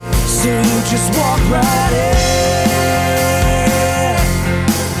So you just walk right in.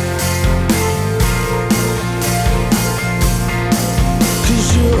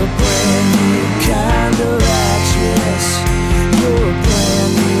 'Cause you're a brand new kind of actress. You're a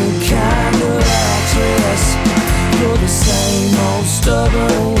brand new kind of actress. You're the same old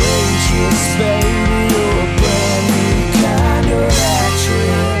stubborn waitress, baby. You're a brand new kind of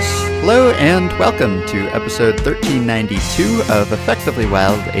actress. Hello and welcome to episode 1392 of Effectively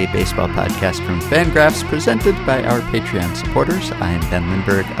Wild, a baseball podcast from Fangraphs presented by our Patreon supporters. I am Ben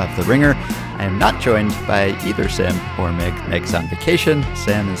Lindbergh of The Ringer. I am not joined by either Sam or Meg. Meg's on vacation.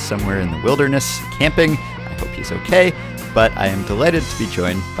 Sam is somewhere in the wilderness camping. I hope he's okay. But I am delighted to be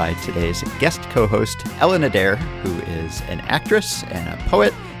joined by today's guest co-host, Ellen Adair, who is an actress and a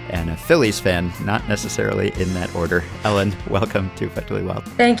poet and a Phillies fan, not necessarily in that order. Ellen, welcome to Effectively Wild.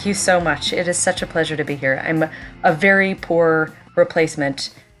 Thank you so much. It is such a pleasure to be here. I'm a very poor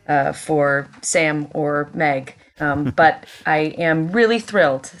replacement for Sam or Meg, but I am really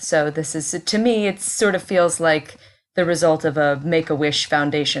thrilled. So this is, to me, it sort of feels like the result of a Make-A-Wish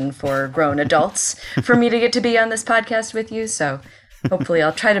Foundation for grown adults for me to get to be on this podcast with you. So hopefully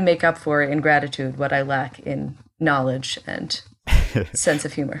I'll try to make up for, in gratitude, what I lack in knowledge and sense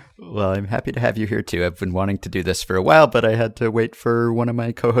of humor. Well, I'm happy to have you here too. I've been wanting to do this for a while, but I had to wait for one of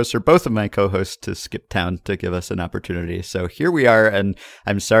my co-hosts or both of my co-hosts to skip town to give us an opportunity. So here we are, and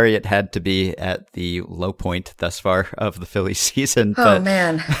I'm sorry it had to be at the low point thus far of the Phillies season. Oh, but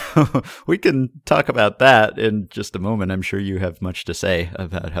man. we can talk about that in just a moment. I'm sure you have much to say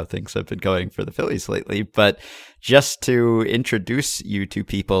about how things have been going for the Phillies lately, but just to introduce you to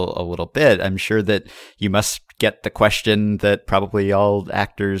people a little bit, I'm sure that you must get the question that probably all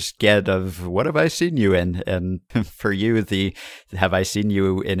actors get of, what have I seen you in? And for you, the have I seen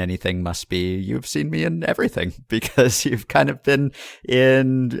you in anything must be, you've seen me in everything, because you've kind of been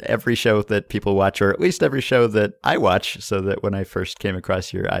in every show that people watch, or at least every show that I watch, so that when I first came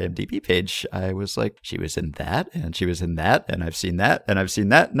across your IMDb page, I was like, she was in that, and she was in that, and I've seen that, and I've seen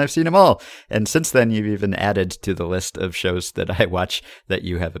that, and I've seen them all. And since then, you've even added to the list of shows that I watch that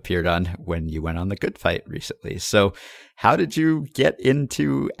you have appeared on when you went on The Good Fight recently. So how did you get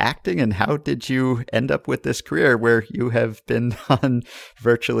into acting, and how did you end up with this career where you have been on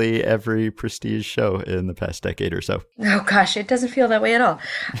virtually every prestige show in the past decade or so? Oh, gosh, it doesn't feel that way at all.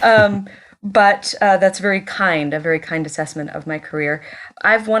 But that's a very kind assessment of my career.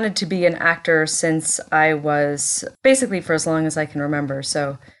 I've wanted to be an actor since I was basically for as long as I can remember.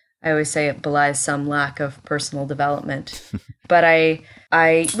 So I always say it belies some lack of personal development. But I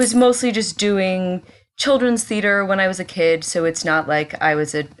was mostly just doing children's theater when I was a kid, so it's not like I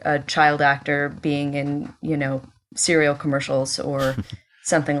was a child actor being in, cereal commercials or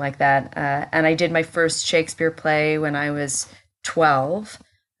something like that. And I did my first Shakespeare play when I was 12,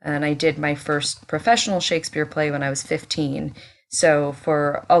 and I did my first professional Shakespeare play when I was 15. So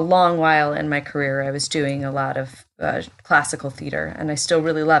for a long while in my career, I was doing a lot of classical theater, and I still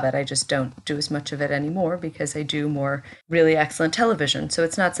really love it. I just don't do as much of it anymore because I do more really excellent television. So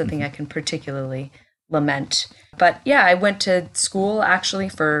it's not something I can particularly lament. But yeah, I went to school actually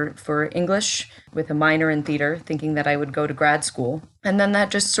for English with a minor in theater, thinking that I would go to grad school. And then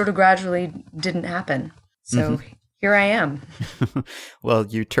that just sort of gradually didn't happen. So here I am. Well,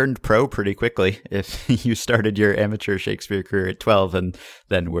 you turned pro pretty quickly if you started your amateur Shakespeare career at 12 and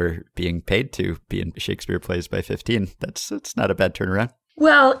then were being paid to be in Shakespeare plays by 15. That's not a bad turnaround.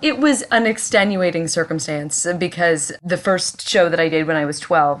 Well, it was an extenuating circumstance because the first show that I did when I was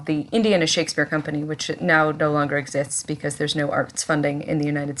 12, the Indiana Shakespeare Company, which now no longer exists because there's no arts funding in the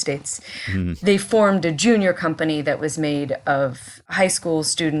United States, they formed a junior company that was made of high school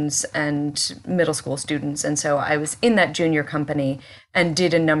students and middle school students. And so I was in that junior company and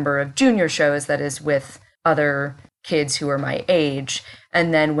did a number of junior shows, that is with other kids who were my age.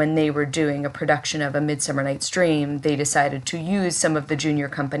 And then when they were doing a production of A Midsummer Night's Dream, they decided to use some of the junior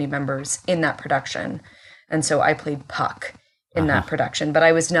company members in that production. And so I played Puck in that production, but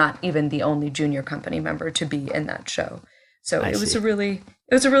I was not even the only junior company member to be in that show. So it was a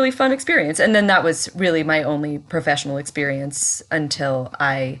really fun experience. And then that was really my only professional experience until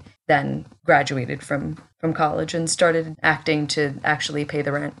I then graduated from college and started acting to actually pay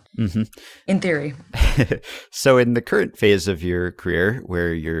the rent, in theory. So in the current phase of your career,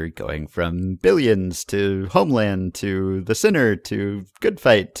 where you're going from Billions to Homeland to The Sinner to Good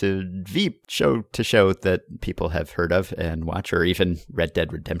Fight to Veep, show to show that people have heard of and watch, or even Red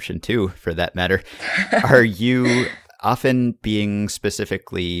Dead Redemption 2 for that matter, are you often being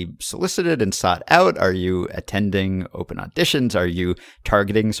specifically solicited and sought out? Are you attending open auditions? Are you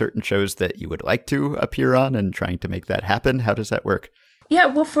targeting certain shows that you would like to appear on and trying to make that happen? How does that work? Yeah,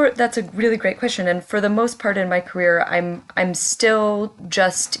 well, that's a really great question, and for the most part in my career, I'm still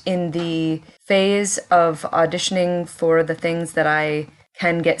just in the phase of auditioning for the things that I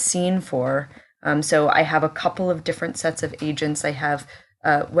can get seen for. So I have a couple of different sets of agents. I have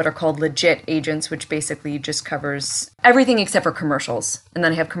what are called legit agents, which basically just covers everything except for commercials, and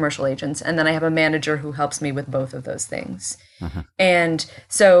then I have commercial agents, and then I have a manager who helps me with both of those things. And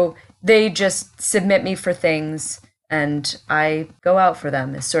so they just submit me for things and I go out for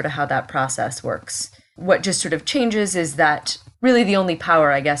them is sort of how that process works. What just sort of changes is that really the only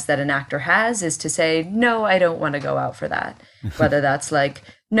power, I guess, that an actor has is to say, no, I don't want to go out for that. Whether that's like,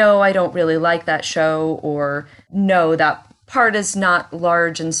 no, I don't really like that show, or no, that part is not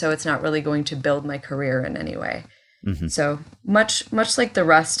large and so it's not really going to build my career in any way. So much like the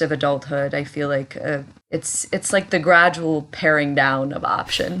rest of adulthood, I feel like it's like the gradual paring down of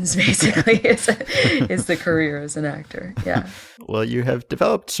options, basically, is the career as an actor. Yeah. Well, you have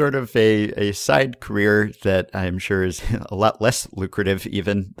developed sort of a side career that I'm sure is a lot less lucrative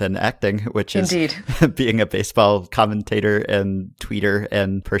even than acting, which is Indeed. being a baseball commentator and tweeter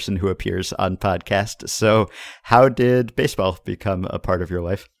and person who appears on podcasts. So how did baseball become a part of your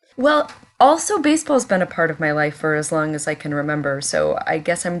life? Well, also baseball's been a part of my life for as long as I can remember. So I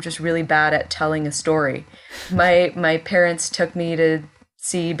guess I'm just really bad at telling a story. My parents took me to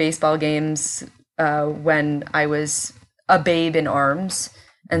see baseball games when I was a babe in arms,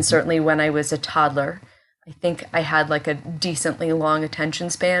 and certainly when I was a toddler. I think I had like a decently long attention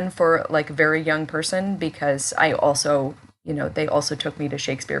span for like a very young person, because I also, they also took me to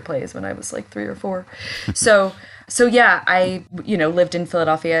Shakespeare plays when I was like 3 or 4. So yeah, I, lived in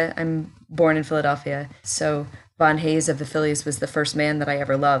Philadelphia. I'm born in Philadelphia. So Von Hayes of the Phillies was the first man that I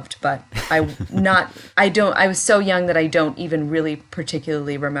ever loved, but I was so young that I don't even really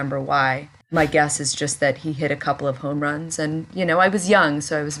particularly remember why. My guess is just that he hit a couple of home runs, and, I was young,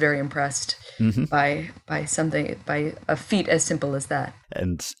 so I was very impressed by a feat as simple as that.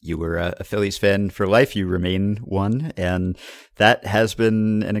 And you were a Phillies fan for life. You remain one. And that has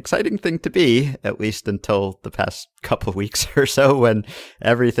been an exciting thing to be, at least until the past couple of weeks or so, when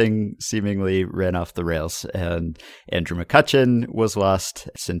everything seemingly ran off the rails. And Andrew McCutchen was lost.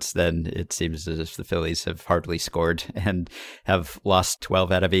 Since then, it seems as if the Phillies have hardly scored and have lost 12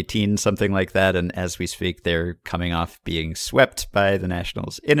 out of 18, something like that. And as we speak, they're coming off being swept by the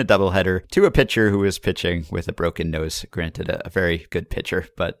Nationals in a doubleheader to a pitcher who was pitching with a broken nose. Granted, a very good pitcher,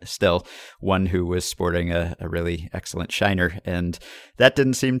 but still one who was sporting a really excellent shiner. And that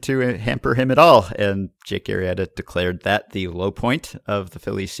didn't seem to hamper him at all. And Jake Arrieta declared that the low point of the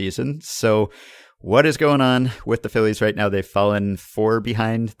Phillies season. So what is going on with the Phillies right now? They've fallen 4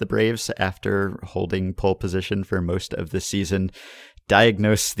 behind the Braves after holding pole position for most of the season.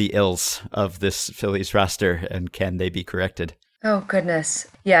 Diagnose the ills of this Phillies roster, and can they be corrected? Oh, goodness.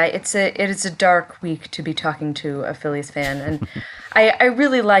 Yeah, it is a dark week to be talking to a Phillies fan. And I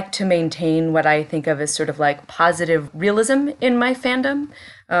really like to maintain what I think of as sort of like positive realism in my fandom,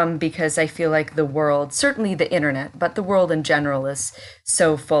 because I feel like the world, certainly the internet, but the world in general is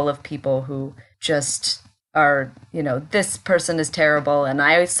so full of people who just are, this person is terrible, and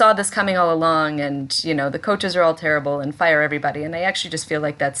I saw this coming all along, and, the coaches are all terrible, and fire everybody. And I actually just feel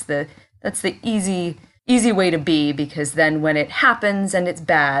like that's the easy way to be, because then when it happens and it's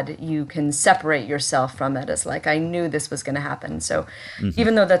bad, you can separate yourself from it as like, I knew this was going to happen. So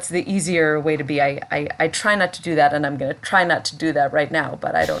even though that's the easier way to be, I try not to do that, and I'm going to try not to do that right now,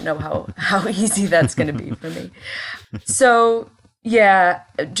 but I don't know how easy that's going to be for me. So yeah,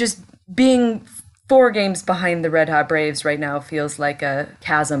 just being 4 games behind the Red Hot Braves right now feels like a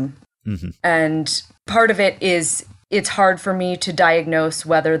chasm. And part of it is it's hard for me to diagnose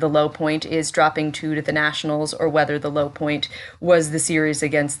whether the low point is dropping 2 to the Nationals, or whether the low point was the series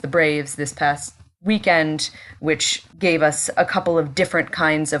against the Braves this past weekend, which gave us a couple of different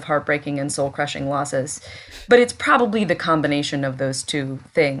kinds of heartbreaking and soul-crushing losses. But it's probably the combination of those 2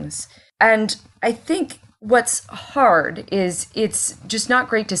 things. And I think what's hard is it's just not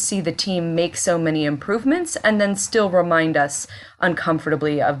great to see the team make so many improvements and then still remind us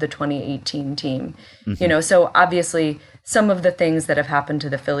uncomfortably of the 2018 team. So obviously some of the things that have happened to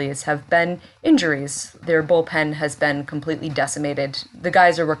the Phillies have been injuries. Their bullpen has been completely decimated. The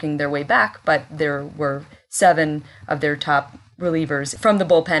guys are working their way back, but there were 7 of their top relievers from the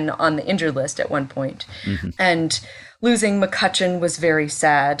bullpen on the injured list at one point. And losing McCutchen was very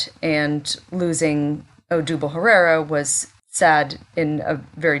sad, and losing Odubel Herrera was sad in a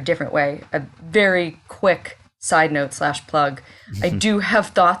very different way. A very quick side note / plug. I do have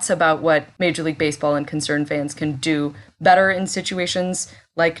thoughts about what Major League Baseball and concerned fans can do better in situations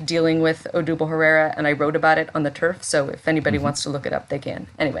like dealing with Odubel Herrera, and I wrote about it on The Turf, so if anybody wants to look it up, they can.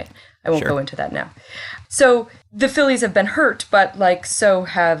 Anyway, I won't go into that now. So the Phillies have been hurt, but so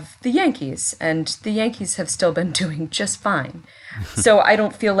have the Yankees, and the Yankees have still been doing just fine. So I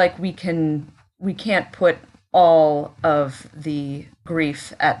don't feel like we can't put all of the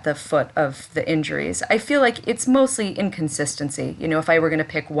grief at the foot of the injuries. I feel like it's mostly inconsistency. If I were going to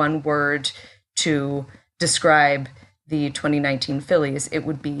pick one word to describe the 2019 Phillies, it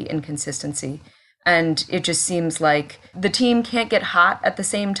would be inconsistency. And it just seems like the team can't get hot at the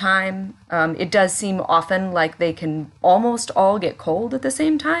same time. It does seem often like they can almost all get cold at the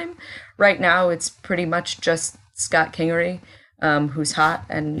same time. Right now, it's pretty much just Scott Kingery, who's hot,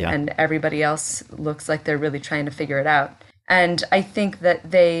 and everybody else looks like they're really trying to figure it out. And I think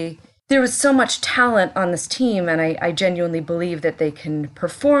that there was so much talent on this team, and I genuinely believe that they can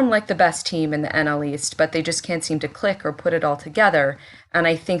perform like the best team in the NL East, but they just can't seem to click or put it all together. And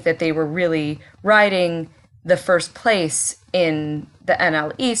I think that they were really riding the first place in the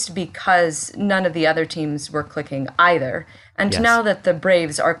NL East because none of the other teams were clicking either. And now that the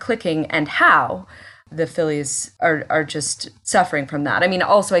Braves are clicking, and how, the Phillies are just suffering from that. I mean,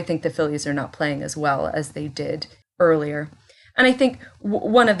 also, I think the Phillies are not playing as well as they did earlier. And I think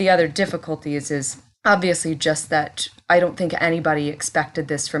one of the other difficulties is obviously just that I don't think anybody expected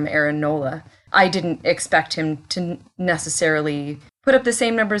this from Aaron Nola. I didn't expect him to necessarily put up the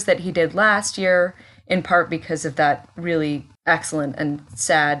same numbers that he did last year, in part because of that really excellent and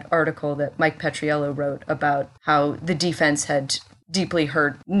sad article that Mike Petriello wrote about how the defense had deeply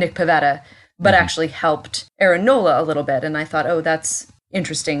hurt Nick Pivetta, but actually helped Aaron Nola a little bit. And I thought, oh, that's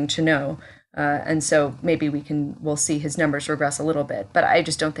interesting to know. And so maybe we'll see his numbers regress a little bit, but I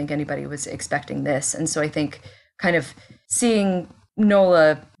just don't think anybody was expecting this. And so I think kind of seeing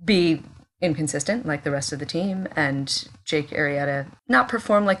Nola be inconsistent like the rest of the team, and Jake Arrieta not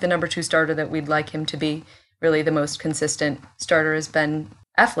perform like the number 2 starter that we'd like him to be. Really the most consistent starter has been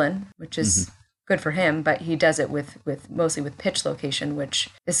Eflin, which is good for him, but he does it with mostly with pitch location, which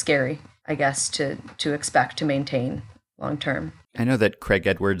is scary, I guess, to expect to maintain long term. I know that Craig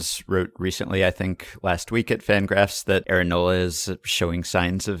Edwards wrote recently, I think last week at Fangraphs, that Aaron Nola is showing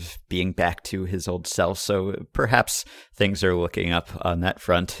signs of being back to his old self. So perhaps things are looking up on that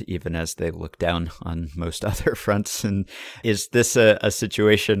front, even as they look down on most other fronts. And is this a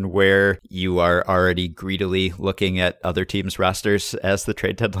situation where you are already greedily looking at other teams' rosters as the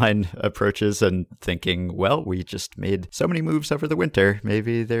trade deadline approaches and thinking, well, we just made so many moves over the winter,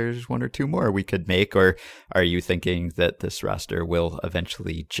 maybe there's 1 or 2 more we could make? Or are you thinking that this roster will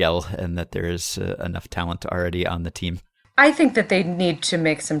eventually gel and that there is enough talent already on the team? I think that they need to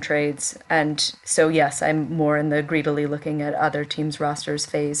make some trades. And so, yes, I'm more in the greedily looking at other teams' rosters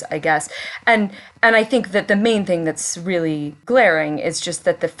phase, I guess. And I think that the main thing that's really glaring is just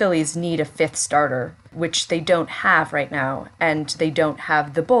that the Phillies need a 5th starter, which they don't have right now. And they don't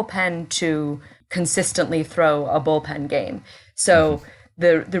have the bullpen to consistently throw a bullpen game. So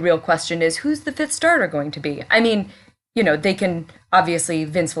the real question is, who's the 5th starter going to be? I mean, they can, obviously,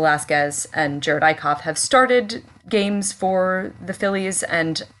 Vince Velasquez and Jared Eichhoff have started games for the Phillies.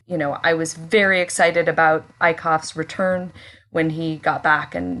 And, I was very excited about Eichhoff's return when he got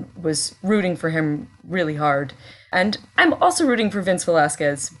back and was rooting for him really hard. And I'm also rooting for Vince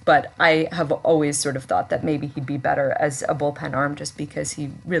Velasquez, but I have always sort of thought that maybe he'd be better as a bullpen arm just because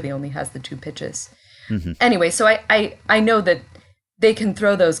he really only has the 2 pitches. Anyway, so I know that they can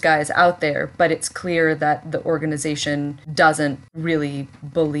throw those guys out there, but it's clear that the organization doesn't really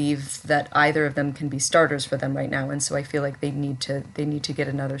believe that either of them can be starters for them right now. And so I feel like they need to get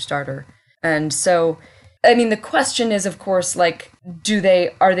another starter. And so, I mean, the question is, of course, like,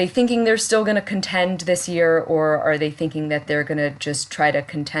 are they thinking they're still going to contend this year, or are they thinking that they're going to just try to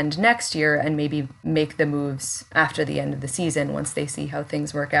contend next year and maybe make the moves after the end of the season once they see how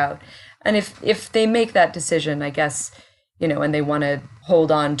things work out? And if they make that decision, I guess, and they want to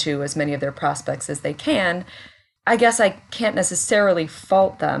hold on to as many of their prospects as they can, I guess I can't necessarily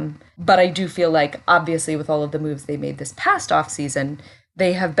fault them. But I do feel like, obviously, with all of the moves they made this past offseason,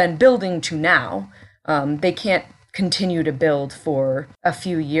 they have been building to now. They can't continue to build for a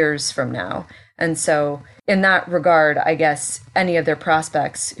few years from now. And so in that regard, I guess any of their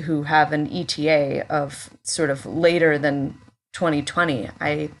prospects who have an ETA of sort of later than 2020,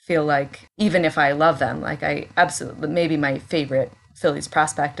 I feel like, even if I love them, like, I absolutely, maybe my favorite Phillies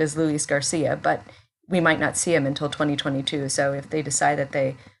prospect is Luis Garcia, but we might not see him until 2022. So if they decide that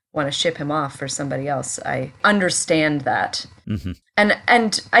they want to ship him off for somebody else, I understand that.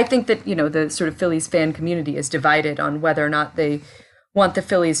 And I think that, the sort of Phillies fan community is divided on whether or not they want the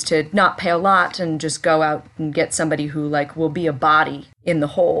Phillies to not pay a lot and just go out and get somebody who will be a body in the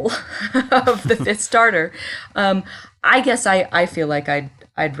hole of the fifth starter. I guess I feel like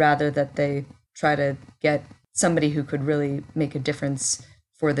I'd rather that they try to get somebody who could really make a difference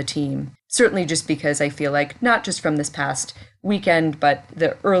for the team. Certainly just because I feel like not just from this past weekend, but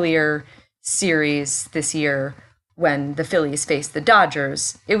the earlier series this year when the Phillies faced the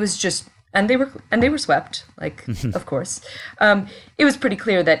Dodgers, it was just, and they were swept, of course. It was pretty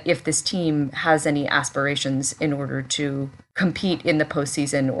clear that if this team has any aspirations in order to compete in the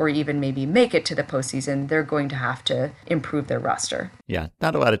postseason or even maybe make it to the postseason, they're going to have to improve their roster. Yeah,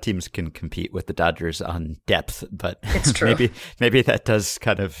 not a lot of teams can compete with the Dodgers on depth, but it's true. maybe that does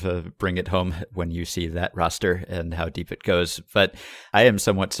kind of bring it home when you see that roster and how deep it goes. But I am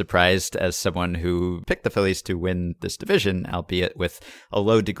somewhat surprised as someone who picked the Phillies to win this division, albeit with a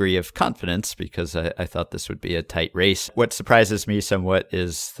low degree of confidence, because I thought this would be a tight race. What surprises me somewhat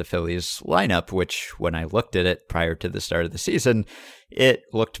is the Phillies lineup, which when I looked at it prior to the start of the season, it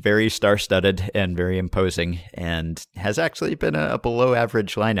looked very star-studded and very imposing, and has actually been a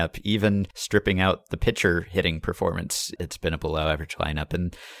below-average lineup. Even stripping out the pitcher hitting performance, it's been a below-average lineup.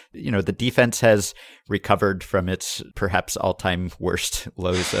 And, the defense has recovered from its perhaps all-time worst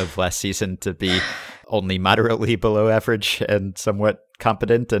lows of last season to be only moderately below average and somewhat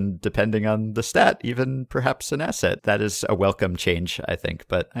competent, and depending on the stat, even perhaps an asset. That is a welcome change, I think,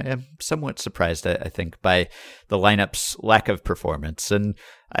 but I am somewhat surprised, I think, by the lineup's lack of performance. And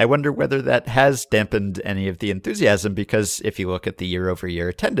I wonder whether that has dampened any of the enthusiasm, because if you look at the year-over-year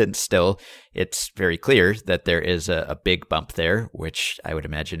attendance still, it's very clear that there is a big bump there, which I would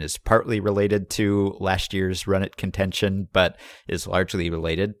imagine is partly related to last year's run at contention, but is largely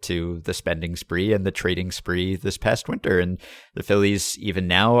related to the spending spree and the trading spree this past winter. And the Phillies even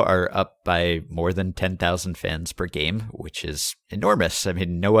now are up by more than 10,000 fans per game, which is enormous. I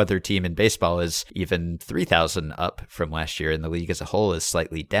mean, no other team in baseball is even 3,000 up from last year, and the league as a whole is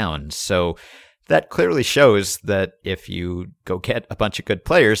slightly down. So that clearly shows that if you go get a bunch of good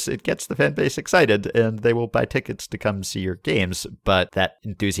players, it gets the fan base excited and they will buy tickets to come see your games. But that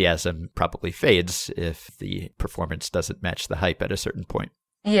enthusiasm probably fades if the performance doesn't match the hype at a certain point.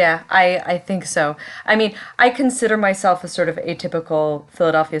 Yeah, I think so. I mean, I consider myself a sort of atypical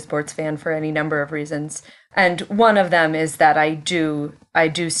Philadelphia sports fan for any number of reasons. And one of them is that I do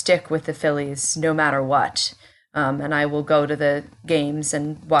stick with the Phillies no matter what. And I will go to the games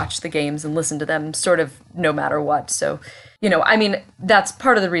and watch the games and listen to them sort of no matter what. So, I mean, that's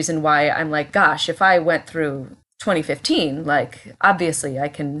part of the reason why I'm like, gosh, if I went through 2015, obviously I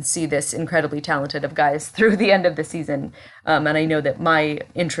can see this incredibly talented of guys through the end of the season. And I know that my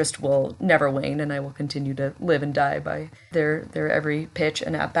interest will never wane, and I will continue to live and die by their every pitch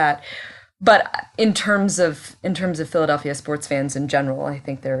and at bat. But in terms of Philadelphia sports fans in general, I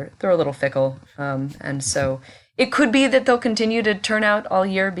think they're a little fickle. And so it could be that they'll continue to turn out all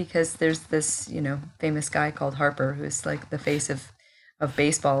year because there's this, famous guy called Harper, who's like the face of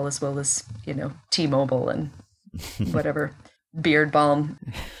baseball, as well as, T-Mobile and whatever beard balm.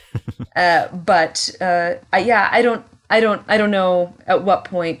 I don't know at what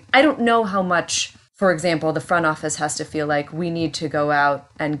point. I don't know how much, for example, the front office has to feel like we need to go out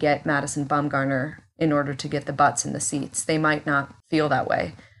and get Madison Bumgarner in order to get the butts in the seats. They might not feel that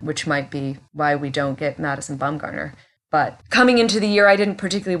way, which might be why we don't get Madison Bumgarner. But coming into the year, I didn't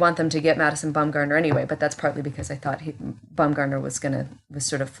particularly want them to get Madison Bumgarner anyway, but that's partly because I thought Bumgarner was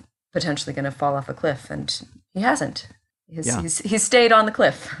sort of potentially going to fall off a cliff, and he hasn't. He's stayed on the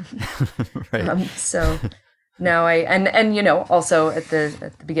cliff. Right. So now also at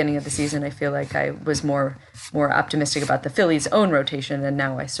the beginning of the season, I feel like I was more optimistic about the Phillies' own rotation, and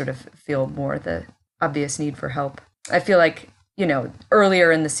now I sort of feel more the obvious need for help. I feel like,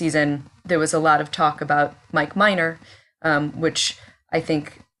 earlier in the season, there was a lot of talk about Mike Minor, which I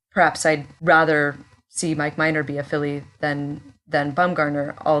think perhaps I'd rather see Mike Minor be a Philly than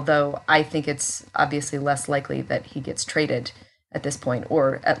Bumgarner, although I think it's obviously less likely that he gets traded at this point,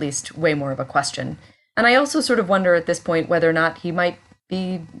 or at least way more of a question. And I also sort of wonder at this point whether or not he might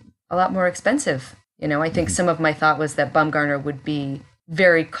be a lot more expensive. I think some of my thought was that Bumgarner would be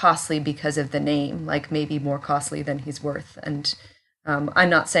very costly because of the name, like maybe more costly than he's worth. And I'm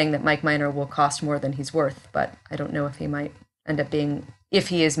not saying that Mike Minor will cost more than he's worth, but I don't know if he might end up being, if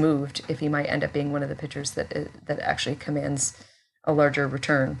he is moved, if he might end up being one of the pitchers that actually commands a larger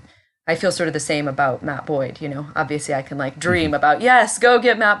return. I feel sort of the same about Matt Boyd. Obviously I can dream about, yes, go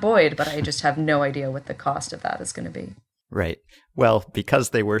get Matt Boyd, but I just have no idea what the cost of that is going to be. Right. Well, because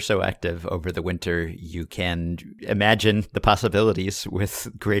they were so active over the winter, you can imagine the possibilities with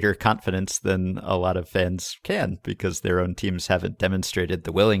greater confidence than a lot of fans can, because their own teams haven't demonstrated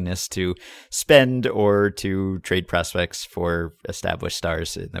the willingness to spend or to trade prospects for established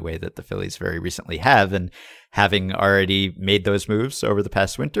stars in the way that the Phillies very recently have. And having already made those moves over the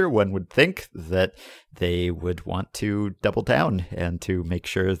past winter, one would think that they would want to double down and to make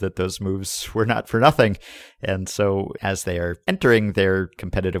sure that those moves were not for nothing. And so as they are entering their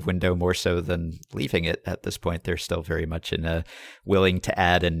competitive window more so than leaving it at this point, they're still very much in a willing to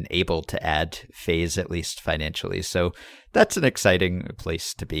add and able to add phase, at least financially. So that's an exciting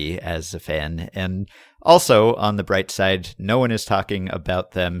place to be as a fan. And also, on the bright side, no one is talking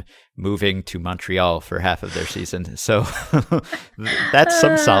about them moving to Montreal for half of their season. So that's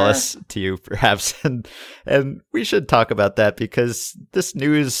some solace to you, perhaps. And we should talk about that, because this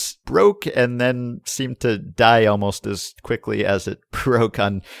news broke and then seemed to die almost as quickly as it broke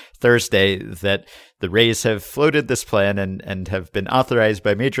on Thursday, that the Rays have floated this plan and have been authorized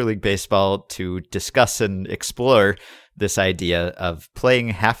by Major League Baseball to discuss and explore this idea of playing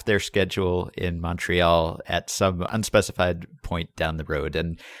half their schedule in Montreal at some unspecified point down the road.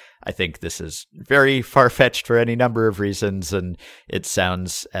 And I think this is very far-fetched for any number of reasons, and it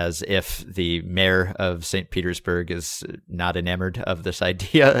sounds as if the mayor of St. Petersburg is not enamored of this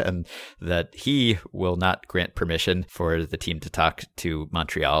idea, and that he will not grant permission for the team to talk to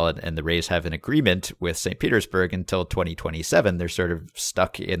Montreal, and the Rays have an agreement with St. Petersburg until 2027. They're sort of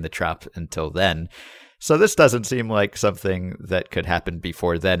stuck in the trap until then. So this doesn't seem like something that could happen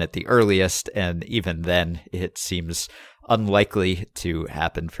before then at the earliest, and even then it seems unlikely to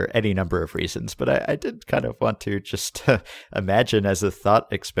happen for any number of reasons. But I did kind of want to just imagine as a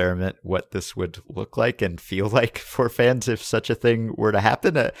thought experiment what this would look like and feel like for fans if such a thing were to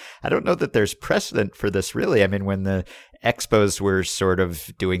happen. I don't know that there's precedent for this, really. I mean, when the Expos were sort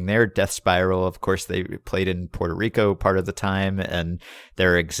of doing their death spiral, of course, they played in Puerto Rico part of the time, and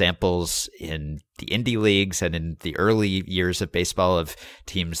there are examples in the indie leagues and in the early years of baseball of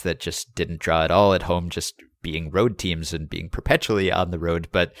teams that just didn't draw at all at home, just being road teams and being perpetually on the road.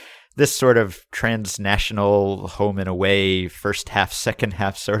 But this sort of transnational home and away, first half, second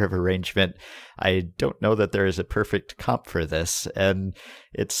half sort of arrangement, I don't know that there is a perfect comp for this. And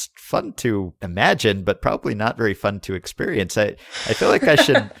it's fun to imagine, but probably not very fun to experience. I feel like I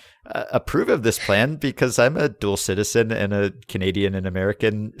should approve of this plan because I'm a dual citizen and a Canadian and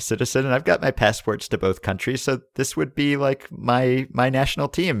American citizen, and I've got my passports to both countries. So this would be like my national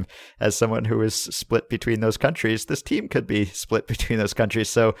team. As someone who is split between those countries, this team could be split between those countries.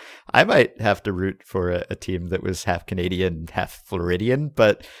 So I might have to root for a team that was half Canadian, half Floridian,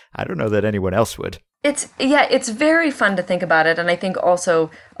 but I don't know that anyone else would. It's very fun to think about it, and I think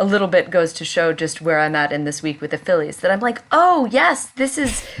also a little bit goes to show just where I'm at in this week with the Phillies, that I'm like, oh yes, this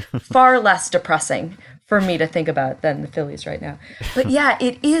is far less depressing for me to think about than the Phillies right now. But yeah,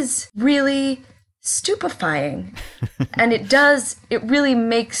 it is really stupefying, and it really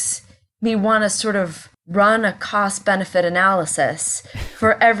makes me want to sort of run a cost-benefit analysis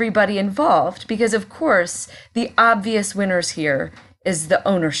for everybody involved, because of course the obvious winners here is the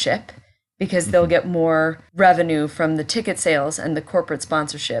ownership, because they'll get more revenue from the ticket sales and the corporate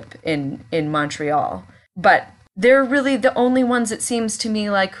sponsorship in Montreal. But they're really the only ones, it seems to me,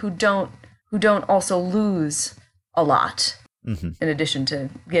 like who don't also lose a lot, in addition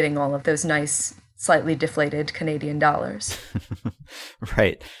to getting all of those nice, slightly deflated Canadian dollars.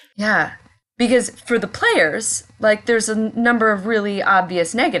 Right. Yeah. Because for the players, like, there's a number of really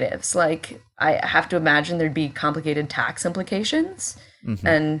obvious negatives. Like, I have to imagine there'd be complicated tax implications,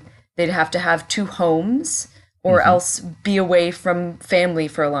 and they'd have to have two homes or else be away from family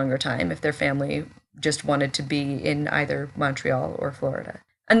for a longer time if their family just wanted to be in either Montreal or Florida.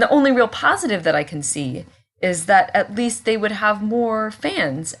 And the only real positive that I can see is that at least they would have more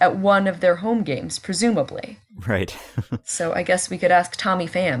fans at one of their home games, presumably. Right. So I guess we could ask Tommy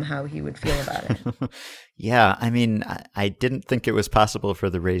Pham how he would feel about it. Yeah, I mean, I didn't think it was possible for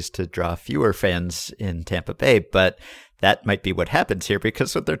the Rays to draw fewer fans in Tampa Bay, but that might be what happens here,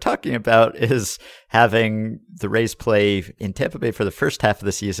 because what they're talking about is having the Rays play in Tampa Bay for the first half of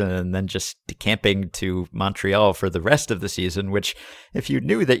the season and then just decamping to Montreal for the rest of the season, which if you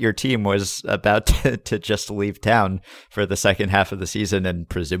knew that your team was about to just leave town for the second half of the season and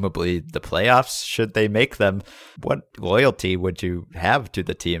presumably the playoffs, should they make them, what loyalty would you have to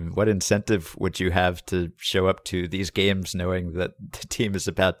the team? What incentive would you have to show up to these games knowing that the team is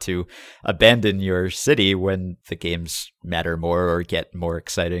about to abandon your city when the games matter more or get more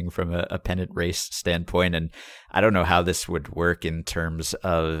exciting from a pennant race standpoint. And I don't know how this would work in terms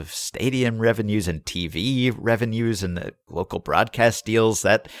of stadium revenues and TV revenues and the local broadcast deals.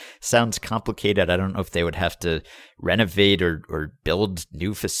 That sounds complicated. I don't know if they would have to renovate or build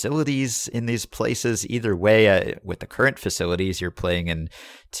new facilities in these places. Either way, with the current facilities, you're playing in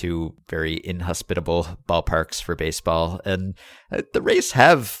two very inhospitable ballparks for baseball. And the Rays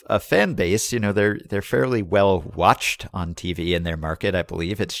have a fan base. They're fairly well watched on TV in their market, I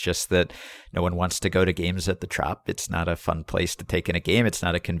believe. It's just that no one wants to go to games at the Trop. It's not a fun place to take in a game. It's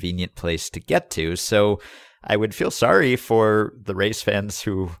not a convenient place to get to. So I would feel sorry for the Rays fans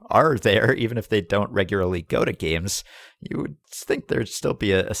who are there, even if they don't regularly go to games. You would think there'd still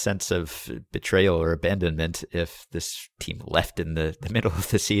be a sense of betrayal or abandonment if this team left in the middle of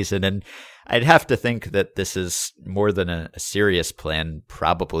the season. And I'd have to think that this is more than a serious plan,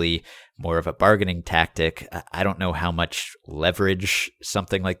 probably more of a bargaining tactic. I don't know how much leverage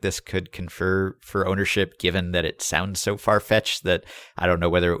something like this could confer for ownership, given that it sounds so far-fetched that I don't know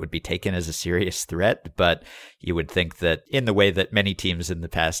whether it would be taken as a serious threat. But you would think that in the way that many teams in the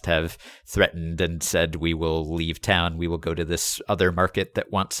past have threatened and said, we will leave town, we will go to this other market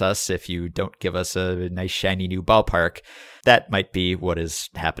that wants us if you don't give us a nice shiny new ballpark. That might be what is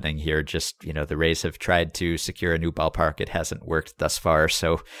happening here. Just, the Rays have tried to secure a new ballpark. It hasn't worked thus far.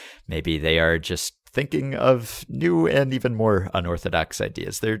 So maybe they are just thinking of new and even more unorthodox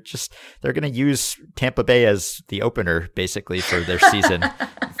ideas. They're going to use Tampa Bay as the opener basically for their season.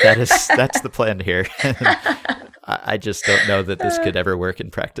 That's the plan here. I just don't know that this could ever work in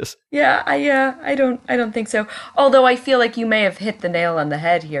practice. Yeah, I don't think so. Although I feel like you may have hit the nail on the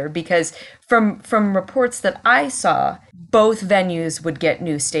head here, because from reports that I saw, both venues would get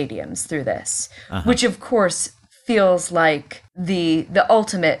new stadiums through this, which of course feels like the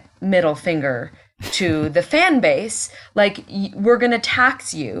ultimate middle finger to the fan base. Like, we're going to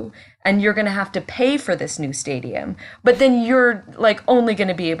tax you and you're going to have to pay for this new stadium, but then you're like only going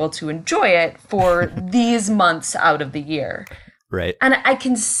to be able to enjoy it for these months out of the year. Right. And I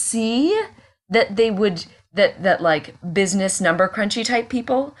can see that they would, that like business number crunchy type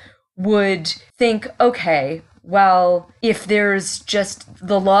people would think, okay, well, if there's just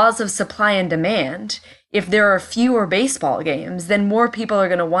the laws of supply and demand, if there are fewer baseball games, then more people are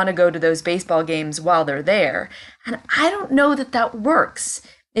going to want to go to those baseball games while they're there. And I don't know that that works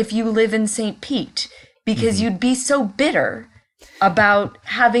if you live in St. Pete, because you'd be so bitter about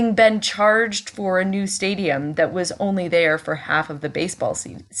having been charged for a new stadium that was only there for half of the baseball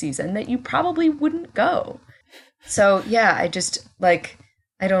season that you probably wouldn't go. So yeah, I just I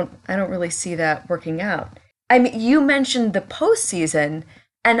don't really see that working out. I mean, you mentioned the postseason,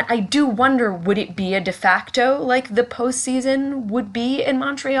 and I do wonder, would it be a de facto like the postseason would be in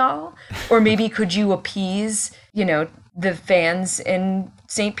Montreal? Or maybe could you appease, the fans in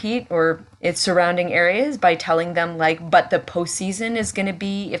St. Pete or its surrounding areas by telling them but the postseason is going to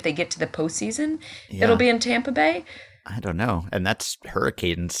be, if they get to the postseason, it'll be in Tampa Bay? I don't know. And that's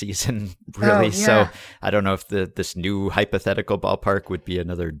hurricane season, really. Oh, yeah. So I don't know if this new hypothetical ballpark would be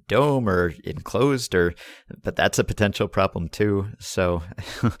another dome or enclosed, but that's a potential problem too. So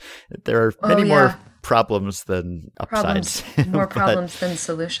there are many more problems than upsides. More problems than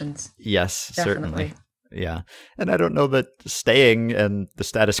solutions. Yes, Definitely. Certainly. Yeah. And I don't know that staying and the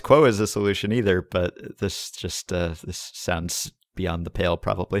status quo is a solution either, but this sounds beyond the pale,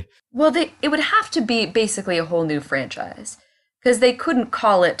 probably. Well, it would have to be basically a whole new franchise, because they couldn't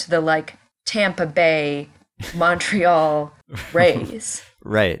call it the Tampa Bay Montreal Rays.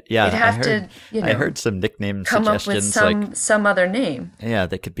 Right. Yeah. It'd have I heard some nickname come suggestions. Up with some other name. Yeah,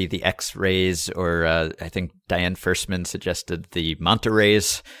 they could be the X-Rays, or I think Diane Firstman suggested the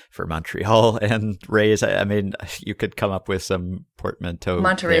Monterrays for Montreal and Rays. I mean, you could come up with some portmanteau.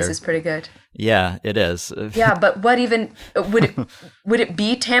 Monterrays there. is pretty good. Yeah, it is. Yeah, but what even would it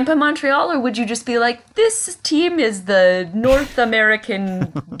be Tampa Montreal, or would you just be like, this team is the North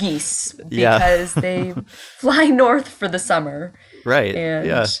American geese because they fly north for the summer? Right. And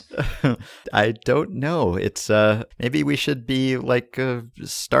yeah. I don't know. It's maybe we should be like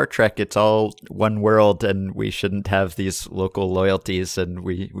Star Trek. It's all one world, and we shouldn't have these local loyalties, and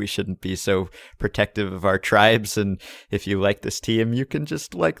we shouldn't be so protective of our tribes. And if you like this team, you can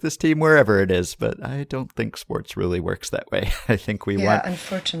just like this team wherever it is. But I don't think sports really works that way. I think we want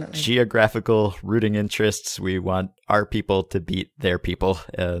unfortunately geographical rooting interests. We want our people to beat their people,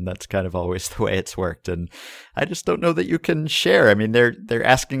 and that's kind of always the way it's worked. And I just don't know that you can share I mean, they're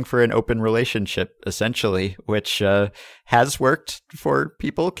asking for an open relationship essentially, which has worked for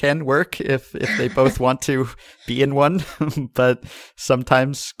people, can work if they both want to be in one, but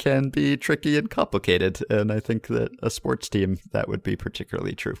sometimes can be tricky and complicated. And I think that a sports team, that would be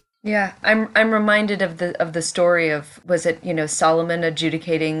particularly true. Yeah, I'm reminded of the story of, was it, Solomon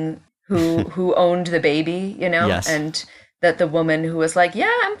adjudicating who owned the baby, Yes. and that the woman who was like,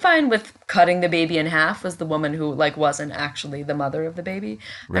 yeah, I'm fine with cutting the baby in half, was the woman who wasn't actually the mother of the baby.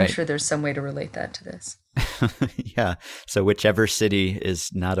 Right. I'm sure there's some way to relate that to this. Yeah. So whichever city is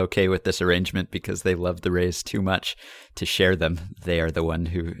not okay with this arrangement because they love the Rays too much to share them, they are the one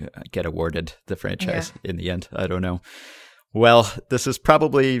who get awarded the franchise in the end. I don't know. Well, this is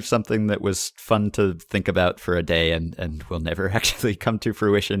probably something that was fun to think about for a day and will never actually come to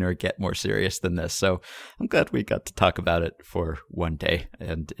fruition or get more serious than this. So I'm glad we got to talk about it for one day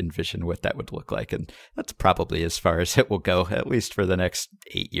and envision what that would look like. And that's probably as far as it will go, at least for the next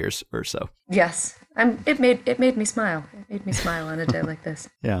 8 years or so. Yes. It made me smile. It made me smile on a day like this.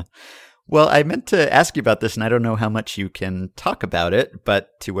 Yeah. Well, I meant to ask you about this, and I don't know how much you can talk about it,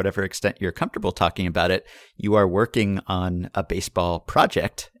 but to whatever extent you're comfortable talking about it, you are working on a baseball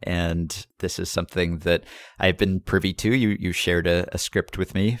project, and this is something that I've been privy to. You shared a script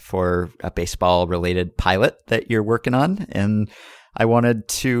with me for a baseball-related pilot that you're working on, and I wanted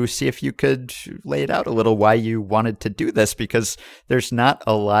to see if you could lay it out a little why you wanted to do this, because there's not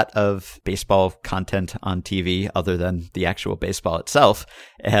a lot of baseball content on TV other than the actual baseball itself.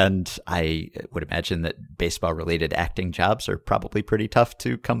 And I would imagine that baseball related acting jobs are probably pretty tough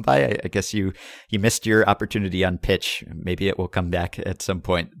to come by. I guess you missed your opportunity on Pitch. Maybe it will come back at some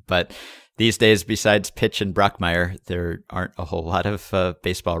point, but these days, besides Pitch and Brockmire, there aren't a whole lot of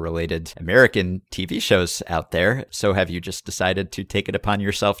baseball-related American TV shows out there. So have you just decided to take it upon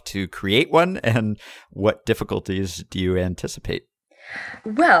yourself to create one? And what difficulties do you anticipate?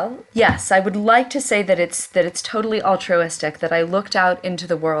 Well, yes, I would like to say that it's totally altruistic, that I looked out into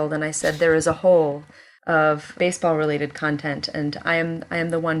the world and I said there is a hole of baseball-related content, and I am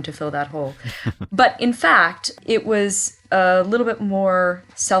the one to fill that hole. But in fact, it was a little bit more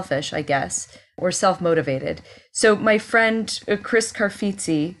selfish, I guess, or self-motivated. So my friend Chris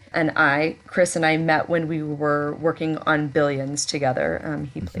Carfizzi and Chris and I met when we were working on Billions together.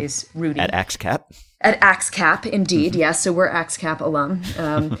 He plays Rudy. At AXCAP? At AXCAP, indeed, yes. So we're AXCAP alum.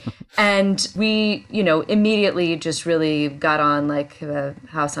 And we, immediately just really got on like the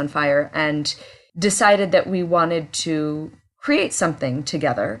house on fire and decided that we wanted to create something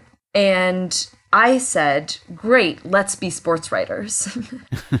together. And I said, great, let's be sports writers.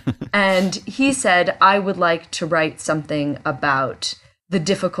 And he said, I would like to write something about the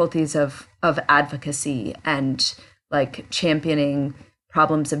difficulties of advocacy and like championing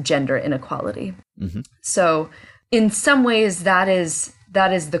problems of gender inequality. Mm-hmm. So in some ways that is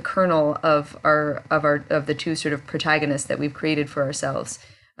the kernel of the two sort of protagonists that we've created for ourselves.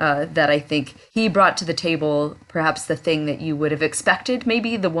 That I think he brought to the table perhaps the thing that you would have expected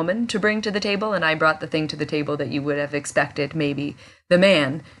maybe the woman to bring to the table, and I brought the thing to the table that you would have expected maybe the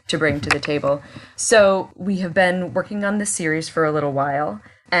man to bring to the table. So we have been working on this series for a little while,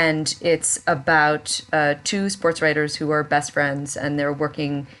 and it's about two sports writers who are best friends, and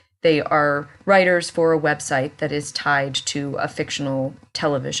they are writers for a website that is tied to a fictional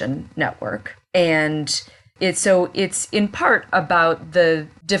television network. And it's in part about the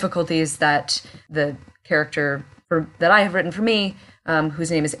difficulties that the character that I have written for me,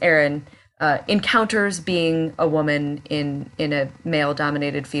 whose name is Aaron, encounters being a woman in a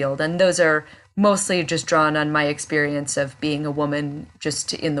male-dominated field. And those are mostly just drawn on my experience of being a woman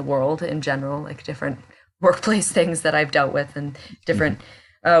just in the world in general, like different workplace things that I've dealt with and different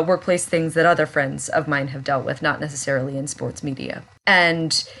workplace things that other friends of mine have dealt with, not necessarily in sports media.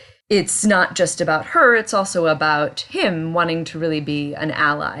 And it's not just about her, it's also about him wanting to really be an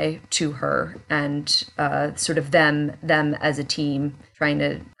ally to her and sort of them as a team trying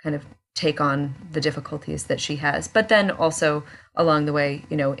to kind of take on the difficulties that she has. But then also along the way,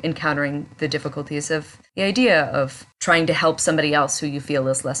 encountering the difficulties of the idea of trying to help somebody else who you feel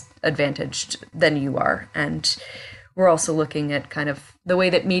is less advantaged than you are. And we're also looking at kind of the way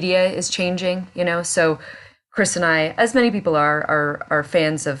that media is changing, so Chris and I, as many people are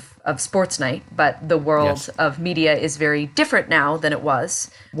fans of Sports Night, but the world of media is very different now than it was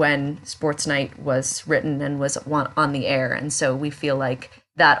when Sports Night was written and was on the air. And so we feel like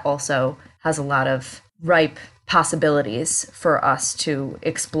that also has a lot of ripe possibilities for us to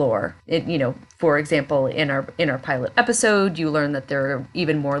explore. For example, in our pilot episode, you learn that there are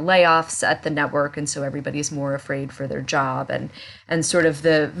even more layoffs at the network, and so everybody's more afraid for their job, and sort of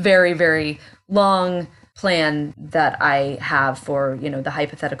the very, very long plan that I have for, the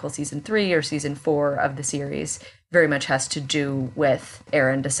hypothetical season 3 or season 4 of the series very much has to do with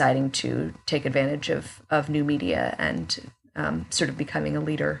Aaron deciding to take advantage of new media and sort of becoming a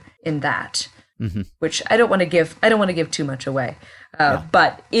leader in that. Mm-hmm. Which I don't want to give too much away.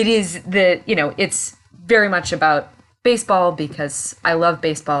 But it is it's very much about baseball because I love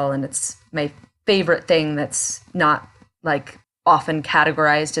baseball and it's my favorite thing that's not like often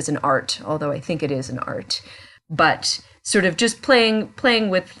categorized as an art, although I think it is an art. But sort of just playing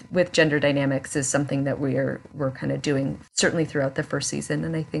with gender dynamics is something that we're kind of doing certainly throughout the first season,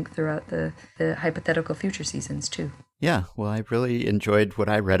 and I think throughout the hypothetical future seasons too. Yeah, well, I really enjoyed what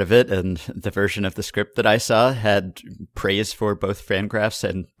I read of it, and the version of the script that I saw had praise for both Fangraphs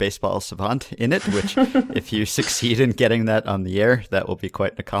and Baseball Savant in it, which if you succeed in getting that on the air, that will be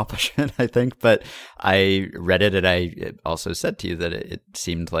quite an accomplishment, I think. But I read it, and I also said to you that it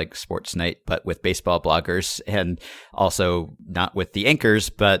seemed like Sports Night, but with baseball bloggers, and also not with the anchors,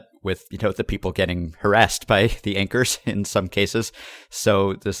 but with the people getting harassed by the anchors in some cases.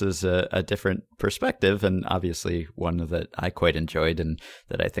 So this is a different perspective, and obviously one that I quite enjoyed and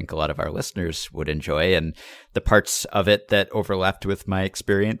that I think a lot of our listeners would enjoy. And the parts of it that overlapped with my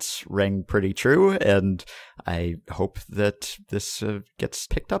experience rang pretty true, and I hope that this gets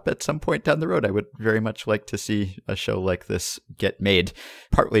picked up at some point down the road. I would very much like to see a show like this get made,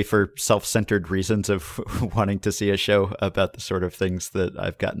 partly for self-centered reasons of wanting to see a show about the sort of things that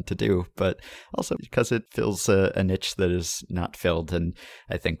I've gotten to do, but also because it fills a niche that is not filled, and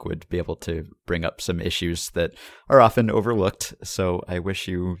I think would be able to bring up some issues that are often overlooked. So I wish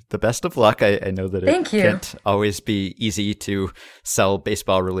you the best of luck. I know that it can't always be easy to sell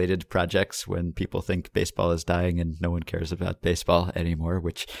baseball-related projects when people think baseball is dying and no one cares about baseball anymore,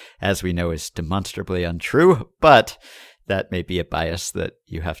 which, as we know, is demonstrably untrue, but that may be a bias that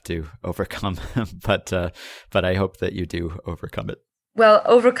you have to overcome. But I hope that you do overcome it. Well,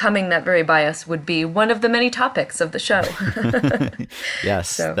 overcoming that very bias would be one of the many topics of the show.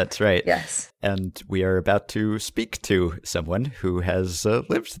 Yes, that's right. Yes. And we are about to speak to someone who has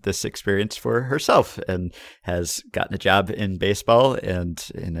lived this experience for herself and has gotten a job in baseball, and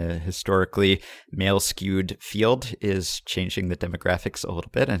in a historically male-skewed field is changing the demographics a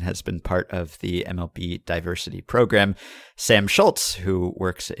little bit and has been part of the MLB diversity program. Sam Schultz, who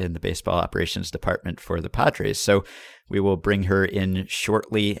works in the baseball operations department for the Padres. So we will bring her in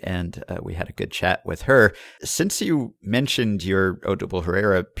shortly, and we had a good chat with her. Since you mentioned your Odubel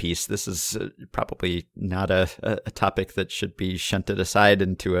Herrera piece, this is probably not a topic that should be shunted aside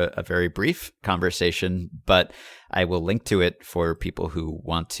into a very brief conversation, but I will link to it for people who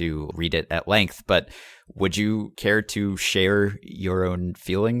want to read it at length. But would you care to share your own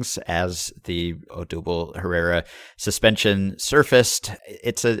feelings as the Odubel Herrera suspension surfaced?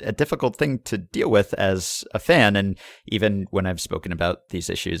 It's a difficult thing to deal with as a fan. And even when I've spoken about these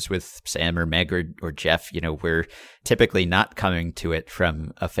issues with Sam or Meg or Jeff, we're typically not coming to it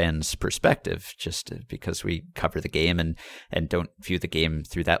from a fan's perspective, just because we cover the game and don't view the game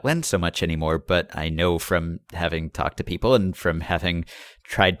through that lens so much anymore. But I know from having talked to people and from having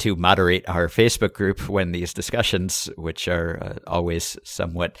tried to moderate our Facebook group when these discussions, which are always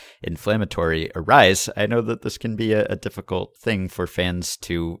somewhat inflammatory, arise, I know that this can be a difficult thing for fans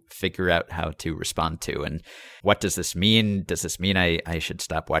to figure out how to respond to. And what does this mean? Does this mean I should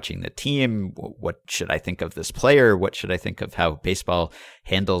stop watching the team? What should I think of this player? What should I think of how baseball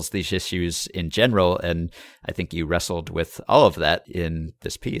handles these issues in general? And I think you wrestled with all of that in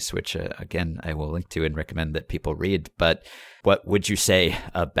this piece, which, again, I will link to and recommend that people read. But what would you say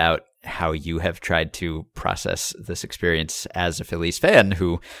about how you have tried to process this experience as a Phillies fan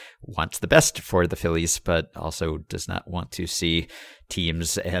who wants the best for the Phillies, but also does not want to see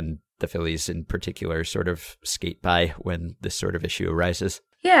teams and the Phillies in particular sort of skate by when this sort of issue arises?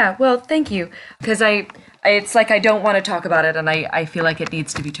 Yeah, well, thank you. Because it's like I don't want to talk about it, and I feel like it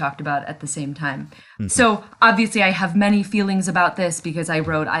needs to be talked about at the same time. Mm-hmm. So obviously I have many feelings about this because I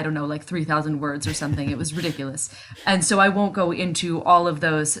wrote, I don't know, like 3,000 words or something. It was ridiculous. And so I won't go into all of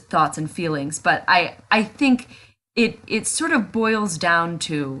those thoughts and feelings, but I think it sort of boils down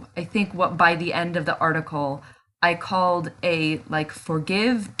to, I think what by the end of the article I called a like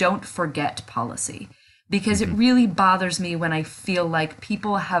forgive, don't forget policy. Because it really bothers me when I feel like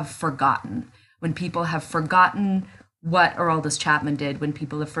people have forgotten, when people have forgotten what Aroldis Chapman did, when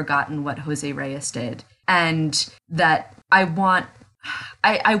people have forgotten what Jose Reyes did. And that I want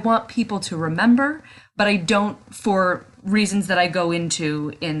people to remember, but I don't, for reasons that I go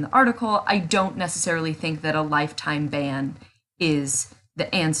into in the article, I don't necessarily think that a lifetime ban is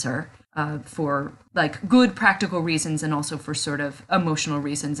the answer. for like good practical reasons and also for sort of emotional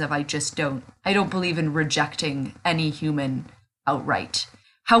reasons of I don't believe in rejecting any human outright.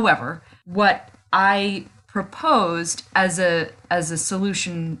 However, what I proposed as a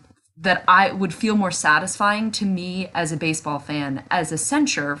solution that I would feel more satisfying to me as a baseball fan as a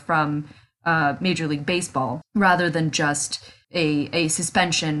censure from Major League Baseball rather than just a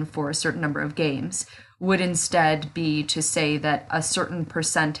suspension for a certain number of games would instead be to say that a certain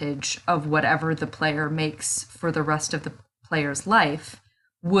percentage of whatever the player makes for the rest of the player's life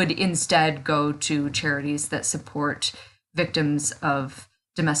would instead go to charities that support victims of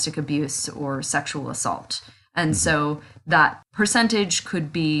domestic abuse or sexual assault. And so that percentage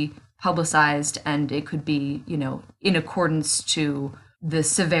could be publicized and it could be, in accordance to the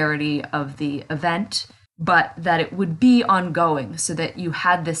severity of the event, but that it would be ongoing so that you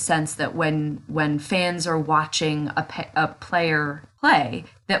had this sense that when fans are watching a player play,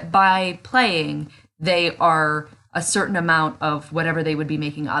 that by playing, they are a certain amount of whatever they would be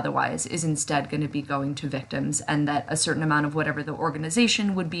making otherwise is instead going to be going to victims, and that a certain amount of whatever the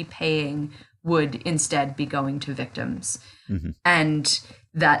organization would be paying would instead be going to victims. And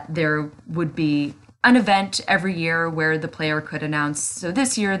that there would be an event every year where the player could announce, so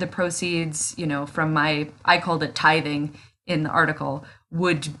this year the proceeds, from I called it tithing in the article,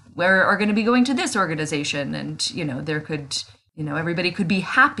 are going to be going to this organization. And, there could, everybody could be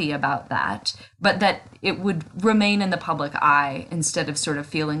happy about that, but that it would remain in the public eye instead of sort of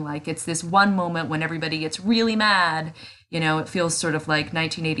feeling like it's this one moment when everybody gets really mad. It feels sort of like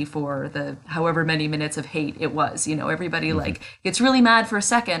 1984, the however many minutes of hate it was, everybody like gets really mad for a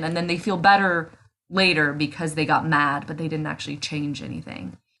second and then they feel better later because they got mad, but they didn't actually change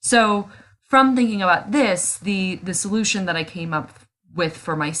anything. So from thinking about this, the solution that I came up with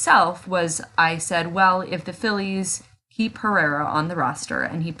for myself was I said, well, if the Phillies keep Herrera on the roster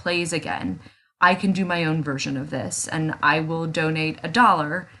and he plays again, I can do my own version of this, and I will donate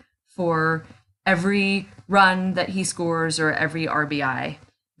 $1 for every run that he scores or every RBI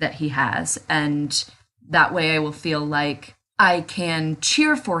that he has. And that way I will feel like I can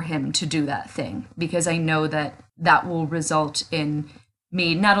cheer for him to do that thing, because I know that that will result in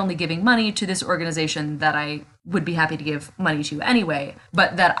me not only giving money to this organization that I would be happy to give money to anyway,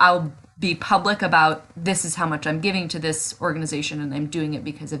 but that I'll be public about this is how much I'm giving to this organization and I'm doing it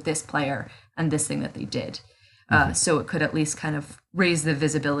because of this player and this thing that they did. So it could at least kind of raise the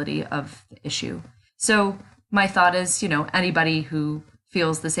visibility of the issue. So my thought is, anybody who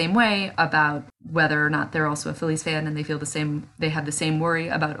feels the same way about whether or not they're also a Phillies fan and they have the same worry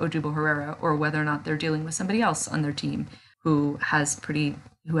about Odubel Herrera, or whether or not they're dealing with somebody else on their team who has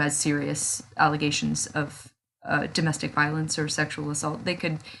serious allegations of domestic violence or sexual assault, they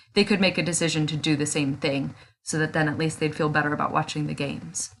could make a decision to do the same thing, so that then at least they'd feel better about watching the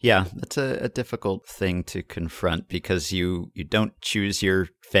games. Yeah, that's a difficult thing to confront because you don't choose your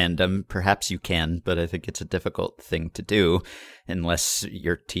fandom. Perhaps you can, but I think it's a difficult thing to do unless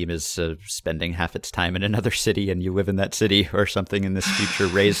your team is spending half its time in another city and you live in that city or something in this future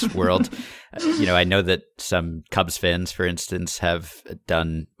Rays world. I know that some Cubs fans, for instance, have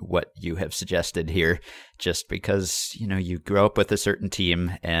done what you have suggested here just because, you grow up with a certain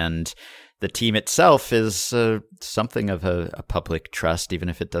team and the team itself is something of a public trust, even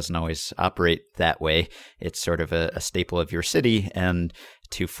if it doesn't always operate that way. It's sort of a staple of your city, and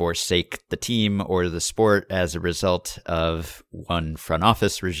to forsake the team or the sport as a result of one front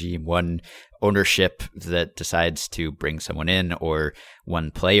office regime, one ownership that decides to bring someone in, or one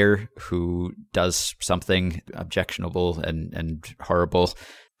player who does something objectionable and horrible,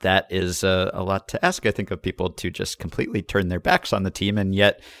 that is a lot to ask, I think, of people to just completely turn their backs on the team. And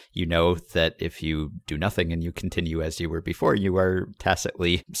yet, that if you do nothing and you continue as you were before, you are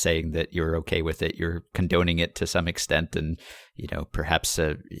tacitly saying that you're okay with it. You're condoning it to some extent and, perhaps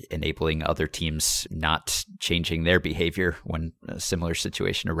enabling other teams not changing their behavior when a similar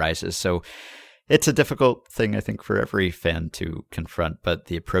situation arises. So it's a difficult thing, I think, for every fan to confront. But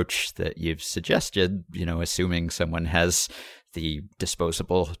the approach that you've suggested, assuming someone has the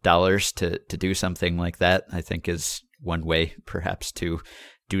disposable dollars to do something like that, I think is one way perhaps to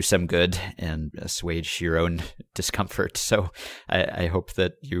do some good and assuage your own discomfort. So I hope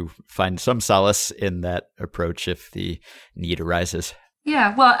that you find some solace in that approach if the need arises.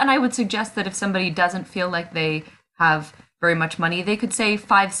 Yeah, well, and I would suggest that if somebody doesn't feel like they have very much money, they could say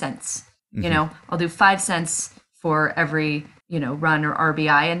 5 cents. I'll do 5 cents for every run or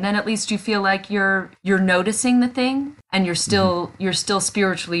RBI, and then at least you feel like you're noticing the thing, and you're still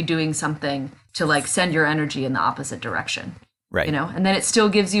spiritually doing something to like send your energy in the opposite direction. Right. And then it still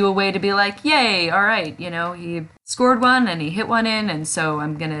gives you a way to be like, yay, all right, he scored one and he hit one in, and so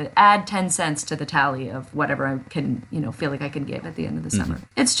I'm going to add 10 cents to the tally of whatever I can, feel like I can give at the end of the summer.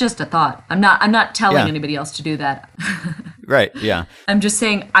 It's just a thought. I'm not telling anybody else to do that. Right, yeah. I'm just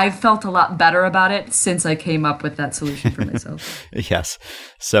saying I've felt a lot better about it since I came up with that solution for myself. Yes.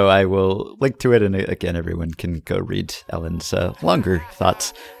 So I will link to it, and again, everyone can go read Ellen's longer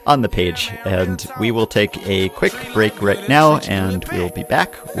thoughts on the page. And we will take a quick break right now, and we'll be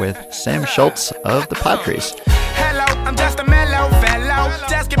back with Sam Schultz of the Padres. Hello, I'm just a mellow fellow.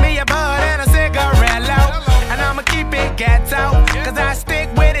 Just give me a bud and a cigarello, and I'ma keep it ghetto, cause I stick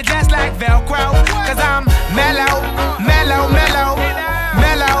with it just like Velcro. Cause I'm mellow, mellow, mellow,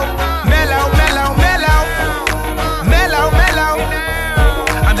 mellow, mellow, mellow, mellow, mellow, mellow.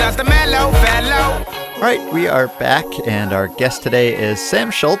 I'm just a mellow fellow. All right, we are back, and our guest today is Sam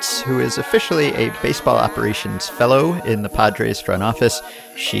Schultz, who is officially a baseball operations fellow in the Padres front office.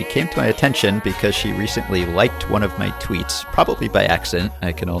 She came to my attention because she recently liked one of my tweets, probably by accident,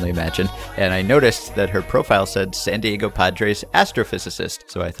 I can only imagine, and I noticed that her profile said San Diego Padres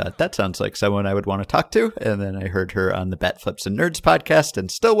astrophysicist, so I thought that sounds like someone I would want to talk to, and then I heard her on the Bat Flips and Nerds podcast and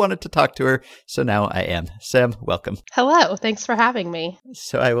still wanted to talk to her, so now I am. Sam, welcome. Hello, thanks for having me.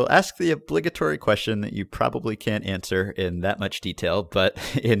 So I will ask the obligatory question that you probably can't answer in that much detail, but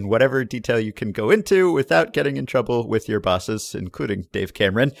in whatever detail you can go into without getting in trouble with your bosses, including Dave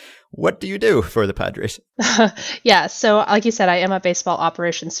Cameron, what do you do for the Padres? Yeah, so like you said, I am a baseball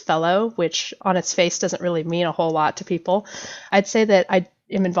operations fellow, which on its face doesn't really mean a whole lot to people. I'd say that I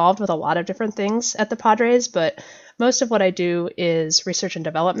am involved with a lot of different things at the Padres, but most of what I do is research and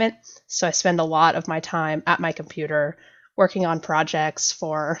development. So I spend a lot of my time at my computer working on projects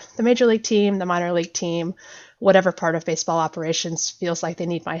for the major league team, the minor league team, whatever part of baseball operations feels like they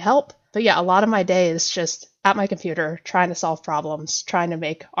need my help. But yeah, a lot of my day is just at my computer, trying to solve problems, trying to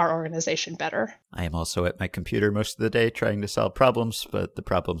make our organization better. I am also at my computer most of the day trying to solve problems, but the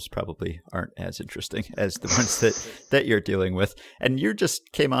problems probably aren't as interesting as the ones that you're dealing with. And you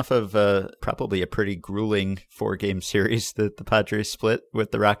just came off of probably a pretty grueling 4-game series that the Padres split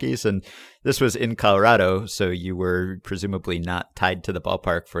with the Rockies, and this was in Colorado, so you were presumably not tied to the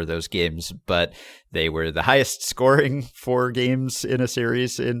ballpark for those games, but they were the highest scoring 4 games in a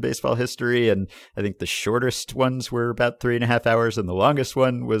series in baseball history, and I think the shortest ones were about 3.5 hours, and the longest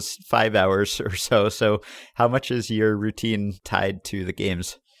one was 5 hours or so. So how much is your routine tied to the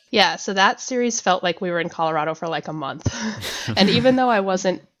games? Yeah, so that series felt like we were in Colorado for like a month. And even though I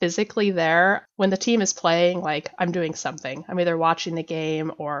wasn't physically there, when the team is playing, like I'm doing something. I'm either watching the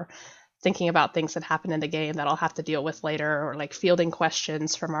game or thinking about things that happen in the game that I'll have to deal with later, or like fielding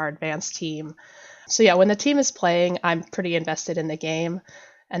questions from our advanced team. So yeah, when the team is playing, I'm pretty invested in the game.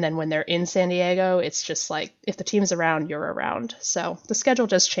 And then when they're in San Diego, it's just like, if the team's around, you're around. So the schedule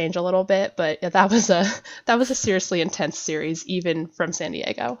does change a little bit, but yeah, that was a seriously intense series, even from San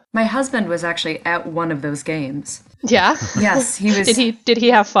Diego. My husband was actually at one of those games. Yeah? Yes, he was. Did he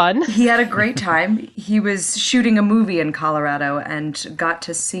have fun? He had a great time. He was shooting a movie in Colorado and got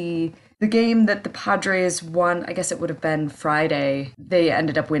to see the game that the Padres won. I guess it would have been Friday. They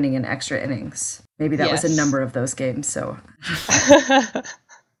ended up winning in extra innings. Maybe that was a number of those games, so...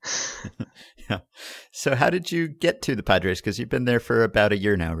 Yeah. So how did you get to the Padres? Because you've been there for about a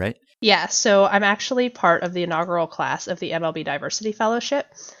year now, right? Yeah, so I'm actually part of the inaugural class of the MLB Diversity Fellowship.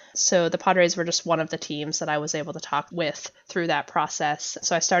 So the Padres were just one of the teams that I was able to talk with through that process.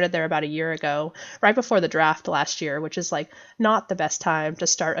 So I started there about a year ago, right before the draft last year, which is like not the best time to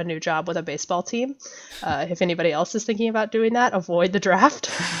start a new job with a baseball team. If anybody else is thinking about doing that, avoid the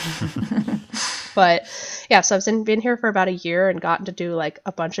draft. But yeah, so I've been here for about a year and gotten to do like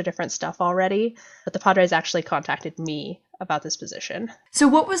a bunch of different stuff already. But the Padres actually contacted me about this position. So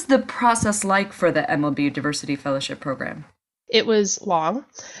what was the process like for the MLB Diversity Fellowship program? It was long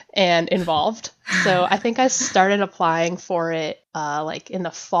and involved. So I think I started applying for it like in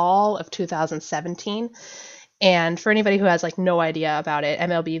the fall of 2017. And for anybody who has like no idea about it,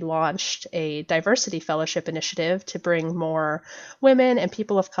 MLB launched a diversity fellowship initiative to bring more women and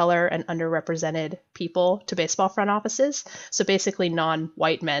people of color and underrepresented people to baseball front offices. So basically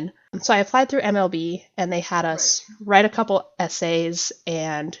non-white men. So I applied through MLB and they had us write a couple essays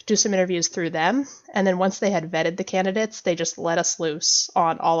and do some interviews through them. And then once they had vetted the candidates, they just let us loose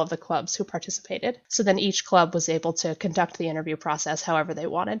on all of the clubs who participated. So then each club was able to conduct the interview process however they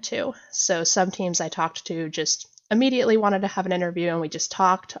wanted to. So some teams I talked to just immediately wanted to have an interview and we just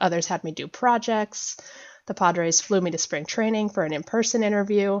talked. Others had me do projects. The Padres flew me to spring training for an in-person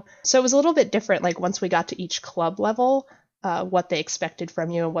interview. So it was a little bit different, like once we got to each club level, what they expected from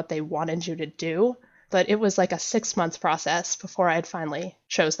you and what they wanted you to do. But it was like a 6-month process before I had finally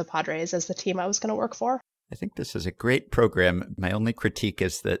chose the Padres as the team I was going to work for. I think this is a great program. My only critique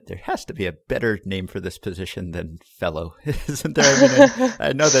is that there has to be a better name for this position than fellow, isn't there?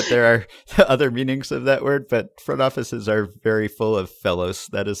 I know that there are other meanings of that word, but front offices are very full of fellows.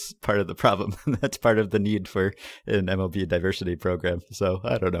 That is part of the problem. That's part of the need for an MLB diversity program. So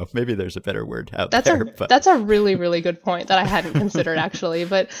I don't know. Maybe there's a better word out there. That's a really, really good point that I hadn't considered actually.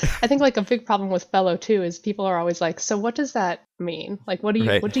 But I think like a big problem with fellow too is people are always like, so what does that mean? Like, what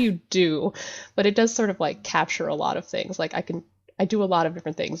do you do? But it does sort of like capture a lot of things. Like I do a lot of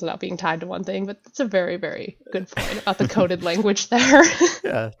different things without being tied to one thing, but it's a very, very good point about the coded language there.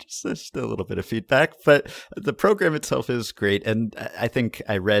 Yeah, just a little bit of feedback, but the program itself is great. And I think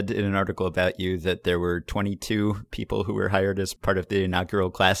I read in an article about you that there were 22 people who were hired as part of the inaugural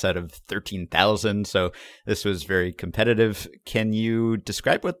class out of 13,000. So this was very competitive. Can you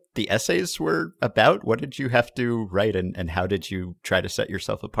describe what the essays were about? What did you have to write, and how did you try to set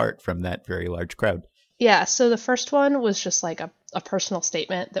yourself apart from that very large crowd? Yeah, so the first one was just like a personal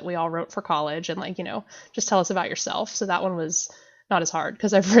statement that we all wrote for college and like, just tell us about yourself. So that one was not as hard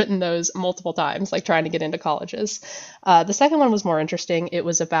because I've written those multiple times, like trying to get into colleges. The second one was more interesting. It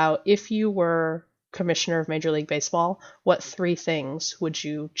was about if you were commissioner of Major League Baseball, what 3 things would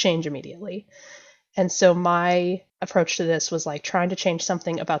you change immediately? And so my approach to this was like trying to change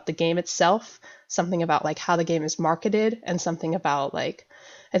something about the game itself, something about like how the game is marketed, and something about like,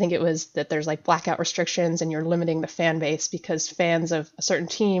 I think it was that there's like blackout restrictions and you're limiting the fan base because fans of a certain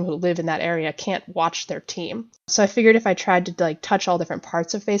team who live in that area can't watch their team. So I figured if I tried to like touch all different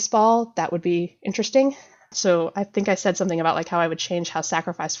parts of baseball, that would be interesting. So I think I said something about like how I would change how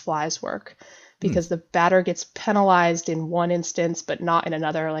sacrifice flies work, because the batter gets penalized in one instance, but not in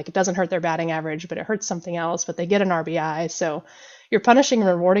another. Like it doesn't hurt their batting average, but it hurts something else, but they get an RBI. So you're punishing and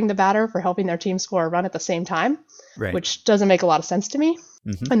rewarding the batter for helping their team score a run at the same time, Right. which doesn't make a lot of sense to me.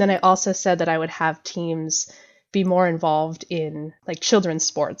 Mm-hmm. And then I also said that I would have teams be more involved in like children's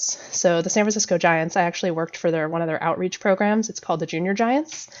sports. So the San Francisco Giants, I actually worked for one of their outreach programs. It's called the Junior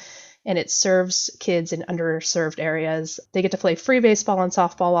Giants, and it serves kids in underserved areas. They get to play free baseball and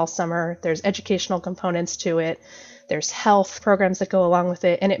softball all summer. There's educational components to it. There's health programs that go along with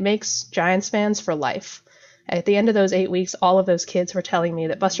it, and it makes Giants fans for life. At the end of those 8 weeks, all of those kids were telling me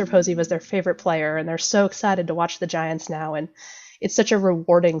that Buster Posey was their favorite player, and they're so excited to watch the Giants now. And it's such a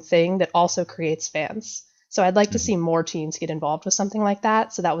rewarding thing that also creates fans. So I'd like to see more teams get involved with something like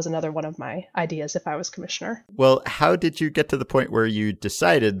that. So that was another one of my ideas if I was commissioner. Well, how did you get to the point where you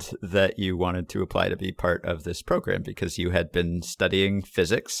decided that you wanted to apply to be part of this program? Because you had been studying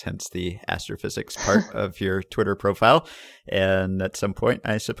physics, hence the astrophysics part of your Twitter profile. And at some point,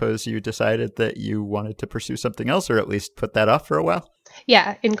 I suppose you decided that you wanted to pursue something else, or at least put that off for a while.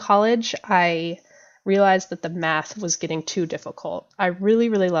 Yeah, in college, I realized that the math was getting too difficult. I really,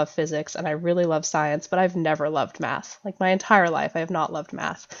 really love physics and I really love science, but I've never loved math. Like my entire life, I have not loved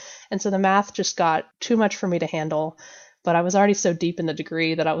math. And so the math just got too much for me to handle, but I was already so deep in the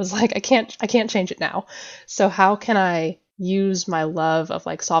degree that I was like, I can't change it now. So how can I use my love of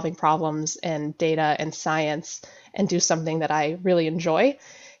like solving problems and data and science and do something that I really enjoy?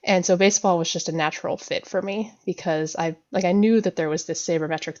 And so baseball was just a natural fit for me because I knew that there was this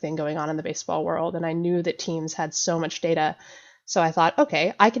sabermetric thing going on in the baseball world, and I knew that teams had so much data. So I thought,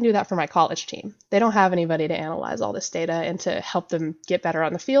 okay, I can do that for my college team. They don't have anybody to analyze all this data and to help them get better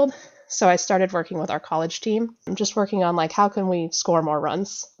on the field. So I started working with our college team. I'm just working on like, how can we score more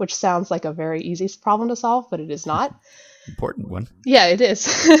runs, which sounds like a very easy problem to solve, but it is not. Important one. Yeah, it is.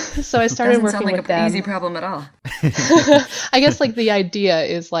 So I started working with them. Doesn't sound like an easy problem at all. I guess like the idea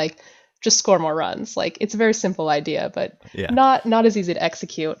is like just score more runs. Like it's a very simple idea, but not as easy to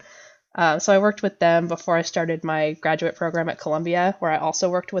execute. So I worked with them before I started my graduate program at Columbia, where I also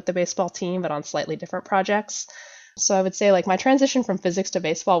worked with the baseball team, but on slightly different projects. So I would say like my transition from physics to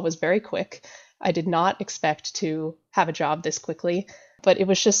baseball was very quick. I did not expect to have a job this quickly, but it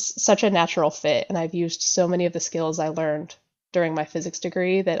was just such a natural fit. And I've used so many of the skills I learned during my physics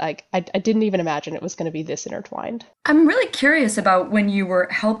degree that I didn't even imagine it was going to be this intertwined. I'm really curious about when you were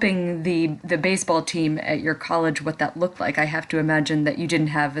helping the baseball team at your college, what that looked like. I have to imagine that you didn't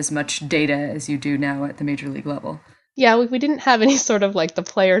have as much data as you do now at the major league level. Yeah, we didn't have any sort of like the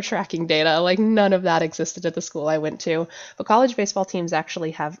player tracking data. Like none of that existed at the school I went to. But college baseball teams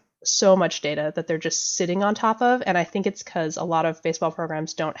actually have so much data that they're just sitting on top of. And I think it's because a lot of baseball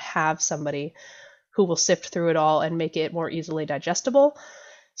programs don't have somebody who will sift through it all and make it more easily digestible.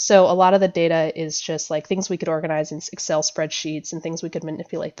 So a lot of the data is just like things we could organize in Excel spreadsheets and things we could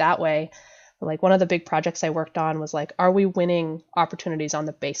manipulate that way. Like one of the big projects I worked on was like, are we winning opportunities on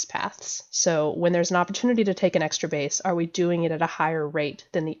the base paths? So when there's an opportunity to take an extra base, are we doing it at a higher rate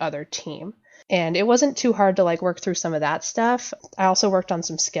than the other team? And it wasn't too hard to like work through some of that stuff. I also worked on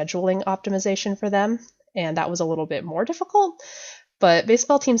some scheduling optimization for them, and that was a little bit more difficult. But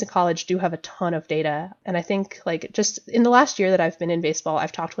baseball teams in college do have a ton of data. And I think like just in the last year that I've been in baseball,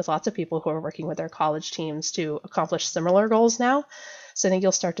 I've talked with lots of people who are working with their college teams to accomplish similar goals now. So I think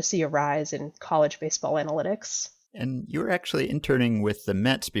you'll start to see a rise in college baseball analytics. And you were actually interning with the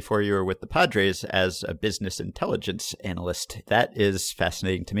Mets before you were with the Padres as a business intelligence analyst. That is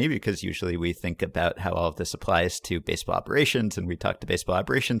fascinating to me because usually we think about how all of this applies to baseball operations and we talk to baseball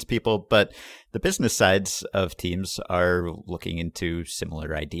operations people, but the business sides of teams are looking into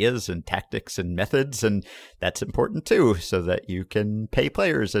similar ideas and tactics and methods, and that's important too, so that you can pay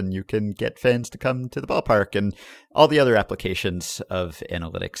players and you can get fans to come to the ballpark and all the other applications of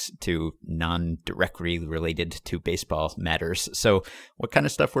analytics to non-directly related to baseball matters. So what kind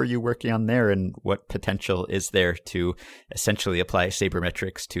of stuff were you working on there, and what potential is there to essentially apply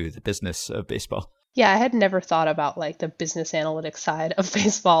sabermetrics to the business of baseball? Yeah, I had never thought about like the business analytics side of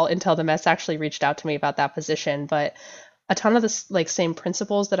baseball until the Mets actually reached out to me about that position. But a ton of the like same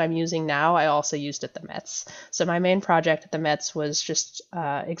principles that I'm using now, I also used at the Mets. So my main project at the Mets was just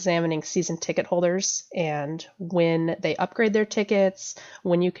examining season ticket holders and when they upgrade their tickets,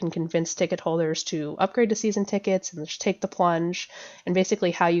 when you can convince ticket holders to upgrade to season tickets and just take the plunge, and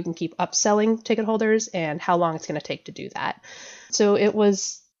basically how you can keep upselling ticket holders and how long it's going to take to do that. So it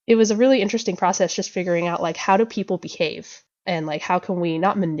was a really interesting process just figuring out like how do people behave and like how can we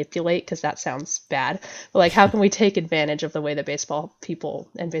not manipulate, because that sounds bad, but like how can we take advantage of the way that baseball people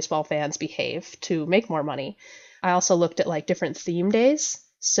and baseball fans behave to make more money. I also looked at like different theme days.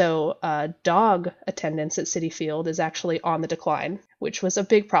 So dog attendance at Citi Field is actually on the decline, which was a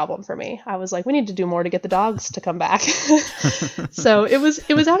big problem for me. I was like, we need to do more to get the dogs to come back. So it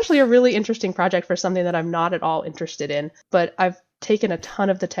was actually a really interesting project for something that I'm not at all interested in, but I've taken a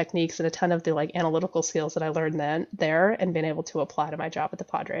ton of the techniques and a ton of the like analytical skills that I learned then there and been able to apply to my job at the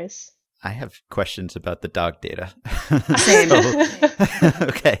Padres. I have questions about the dog data. Same.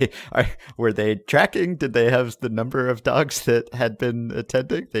 Okay. Were they tracking? Did they have the number of dogs that had been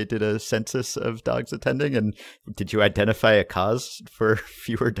attending? They did a census of dogs attending. And did you identify a cause for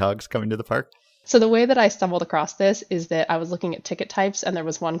fewer dogs coming to the park? So the way that I stumbled across this is that I was looking at ticket types and there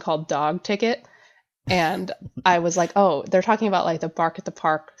was one called dog ticket. And I was like, oh, they're talking about like the Bark at the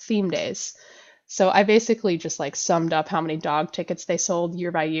Park theme days. So I basically just like summed up how many dog tickets they sold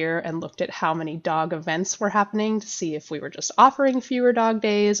year by year and looked at how many dog events were happening to see if we were just offering fewer dog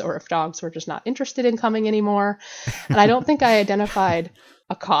days or if dogs were just not interested in coming anymore. And I don't think I identified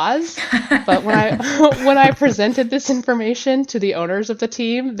a cause, but when I presented this information to the owners of the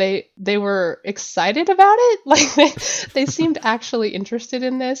team, they were excited about it. Like they seemed actually interested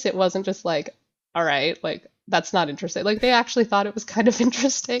in this. It wasn't just like, all right, like that's not interesting. Like they actually thought it was kind of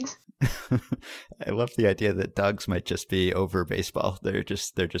interesting. I love the idea that dogs might just be over baseball. They're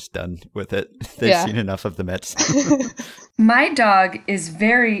just done with it. They've seen enough of the Mets. My dog is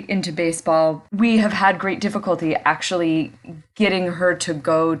very into baseball. We have had great difficulty actually getting her to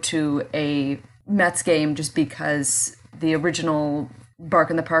go to a Mets game just because the original Bark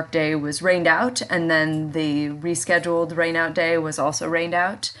in the Park day was rained out, and then the rescheduled rain out day was also rained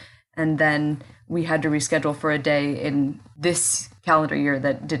out. And then we had to reschedule for a day in this calendar year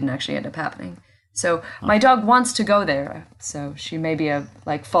that didn't actually end up happening. So my dog wants to go there. So she may be a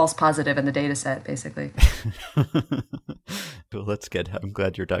like false positive in the data set, basically. Well, that's good. I'm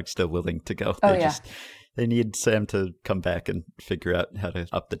glad your dog's still willing to go. Oh, yeah. They need Sam to come back and figure out how to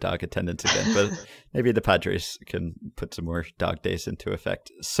up the dog attendance again. But maybe the Padres can put some more dog days into effect.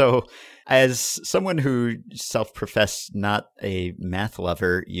 So as someone who self-professed not a math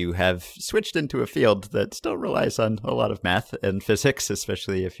lover, you have switched into a field that still relies on a lot of math and physics,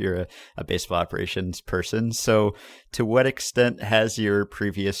 especially if you're a baseball operations person. So to what extent has your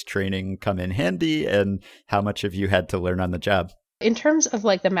previous training come in handy, and how much have you had to learn on the job? In terms of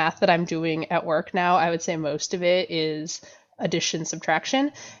like the math that I'm doing at work now, I would say most of it is addition,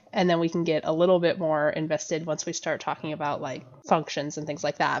 subtraction, and then we can get a little bit more invested once we start talking about like functions and things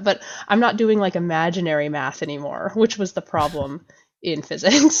like that. But I'm not doing like imaginary math anymore, which was the problem in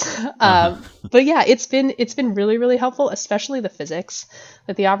physics. But yeah, it's been really, really helpful, especially the physics.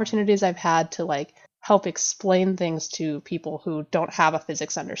 Like the opportunities I've had to like help explain things to people who don't have a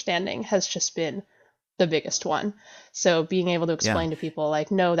physics understanding has just been the biggest one. So being able to explain to people like,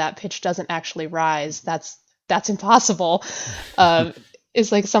 no, that pitch doesn't actually rise, that's impossible,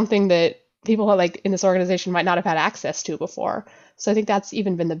 is like something that people like in this organization might not have had access to before. So I think that's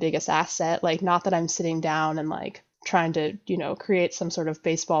even been the biggest asset. Like, not that I'm sitting down and like trying to, create some sort of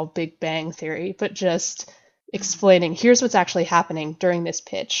baseball Big Bang theory, but just explaining, here's what's actually happening during this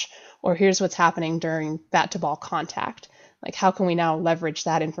pitch, or here's what's happening during bat to ball contact. Like, how can we now leverage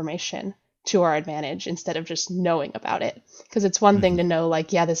that information to our advantage instead of just knowing about it? Because it's one thing to know,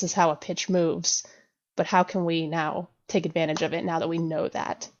 like, yeah, this is how a pitch moves, but how can we now take advantage of it now that we know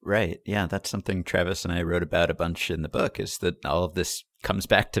that? Right. Yeah, that's something Travis and I wrote about a bunch in the book, is that all of this comes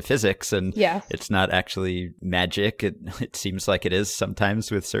back to physics, and it's not actually magic. It seems like it is sometimes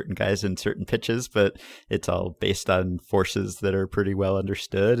with certain guys in certain pitches, but it's all based on forces that are pretty well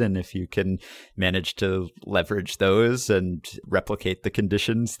understood. And if you can manage to leverage those and replicate the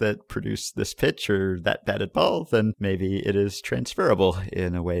conditions that produce this pitch or that batted ball, then maybe it is transferable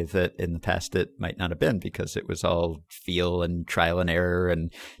in a way that in the past it might not have been, because it was all feel and trial and error,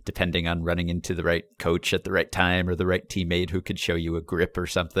 and depending on running into the right coach at the right time or the right teammate who could show you a grip or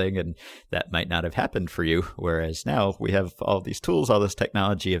something, and that might not have happened for you. Whereas now we have all these tools, all this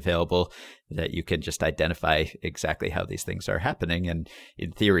technology available that you can just identify exactly how these things are happening and,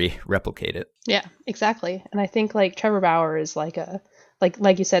 in theory, replicate it. Yeah, exactly. And I think like Trevor Bauer is like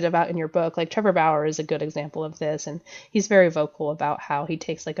you said about in your book, like Trevor Bauer is a good example of this, and he's very vocal about how he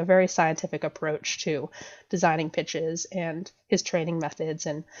takes like a very scientific approach to designing pitches and his training methods.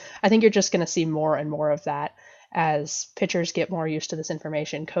 And I think you're just going to see more and more of that as pitchers get more used to this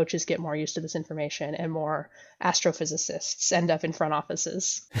information, coaches get more used to this information, and more astrophysicists end up in front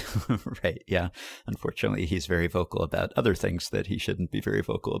offices. Right. Yeah. Unfortunately, he's very vocal about other things that he shouldn't be very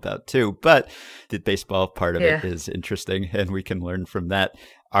vocal about too. But the baseball part of it is interesting, and we can learn from that.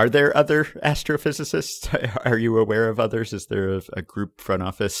 Are there other astrophysicists? Are you aware of others? Is there a group front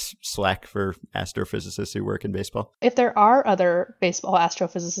office Slack for astrophysicists who work in baseball? If there are other baseball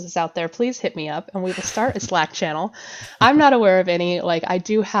astrophysicists out there, please hit me up and we will start a Slack channel. I'm not aware of any. Like, I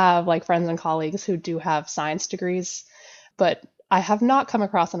do have like friends and colleagues who do have science degrees, but I have not come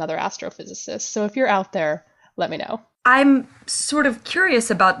across another astrophysicist. So if you're out there, let me know. I'm sort of curious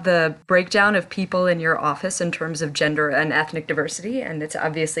about the breakdown of people in your office in terms of gender and ethnic diversity, and it's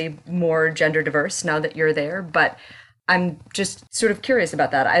obviously more gender diverse now that you're there, but I'm just sort of curious about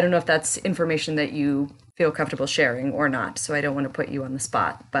that. I don't know if that's information that you feel comfortable sharing or not, so I don't want to put you on the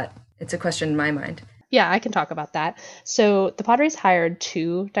spot, but it's a question in my mind. Yeah, I can talk about that. So the Padres hired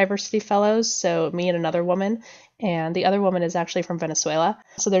 2 diversity fellows, so me and another woman, and the other woman is actually from Venezuela.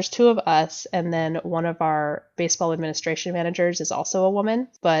 So there's 2 of us, and then one of our baseball administration managers is also a woman.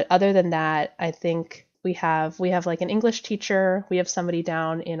 But other than that, I think we have like an English teacher, we have somebody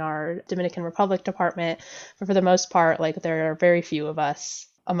down in our Dominican Republic department, but for the most part, like, there are very few of us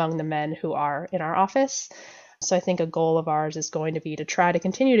among the men who are in our office. So I think a goal of ours is going to be to try to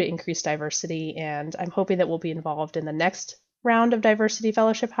continue to increase diversity, and I'm hoping that we'll be involved in the next round of diversity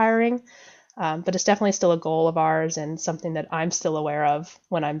fellowship hiring. But it's definitely still a goal of ours and something that I'm still aware of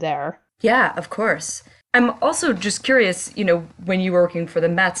when I'm there. Yeah, of course. I'm also just curious, when you were working for the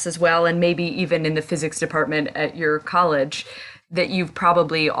Mets as well, and maybe even in the physics department at your college, that you've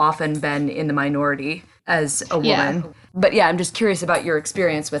probably often been in the minority as a woman. Yeah. But yeah, I'm just curious about your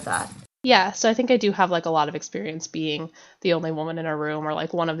experience with that. Yeah, so I think I do have like a lot of experience being the only woman in a room, or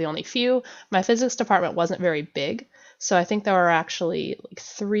like one of the only few. My physics department wasn't very big, so I think there were actually like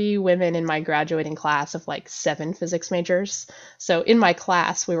 3 women in my graduating class of like 7 physics majors. So in my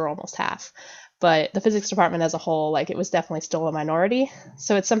class, we were almost half. But the physics department as a whole, like, it was definitely still a minority.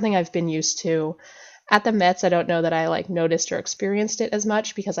 So it's something I've been used to. At the Mets, I don't know that I like noticed or experienced it as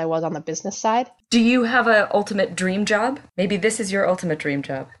much because I was on the business side. Do you have an ultimate dream job? Maybe this is your ultimate dream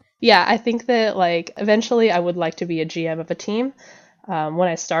job. Yeah, I think that like eventually I would like to be a GM of a team. When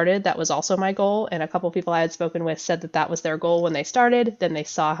I started, that was also my goal. And a couple of people I had spoken with said that was their goal when they started. Then they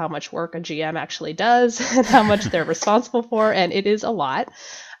saw how much work a GM actually does and how much they're responsible for. And it is a lot.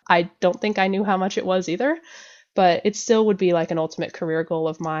 I don't think I knew how much it was either, but it still would be like an ultimate career goal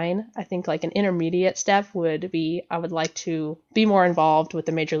of mine. I think like an intermediate step would be, I would like to be more involved with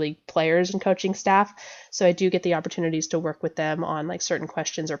the major league players and coaching staff. So I do get the opportunities to work with them on like certain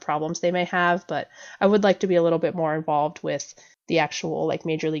questions or problems they may have, but I would like to be a little bit more involved with the actual like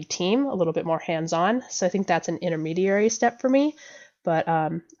major league team, a little bit more hands-on. So I think that's an intermediary step for me. But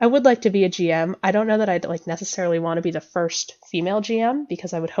I would like to be a GM. I don't know that I'd like necessarily want to be the first female GM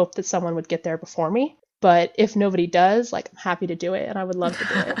because I would hope that someone would get there before me. But if nobody does, like, I'm happy to do it, and I would love to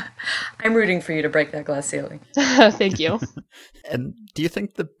do it. I'm rooting for you to break that glass ceiling. Thank you. And do you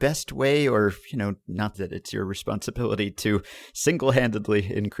think the best way, or, not that it's your responsibility to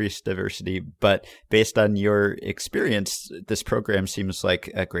single-handedly increase diversity, but based on your experience, this program seems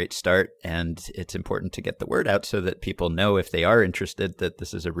like a great start, and it's important to get the word out so that people know if they are interested that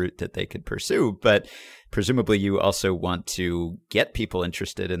this is a route that they could pursue. But presumably you also want to get people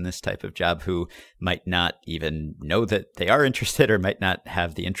interested in this type of job who might not even know that they are interested, or might not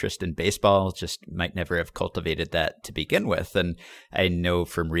have the interest in baseball, just might never have cultivated that to begin with. And I know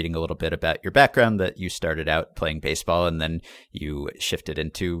from reading a little bit about your background that you started out playing baseball and then you shifted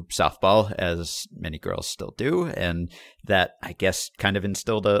into softball, as many girls still do. And that, I guess, kind of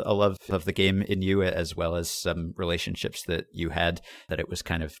instilled a love of the game in you, as well as some relationships that you had, that it was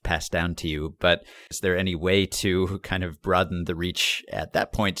kind of passed down to you. But is there any way to kind of broaden the reach at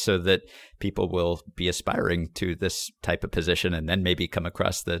that point so that people will be aspiring to this type of position and then maybe come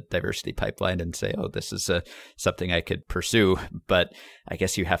across the diversity pipeline and say, oh, this is something I could pursue? But I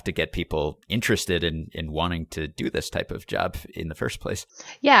guess you have to get people interested in wanting to do this type of job in the first place.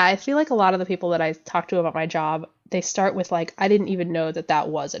 Yeah, I feel like a lot of the people that I talk to about my job, they start with like, I didn't even know that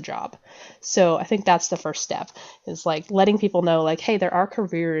was a job. So I think that's the first step, is like letting people know like, hey, there are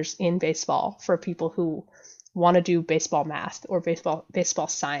careers in baseball for people who want to do baseball math or baseball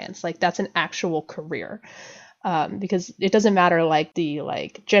science. Like that's an actual career. Because it doesn't matter like the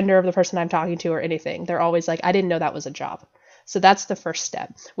gender of the person I'm talking to or anything. They're always like, I didn't know that was a job. So that's the first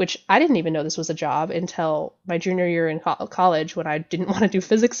step, which I didn't even know this was a job until my junior year in college, when I didn't want to do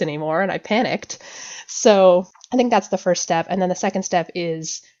physics anymore and I panicked. So I think that's the first step. And then the second step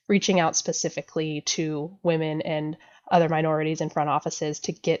is reaching out specifically to women and other minorities in front offices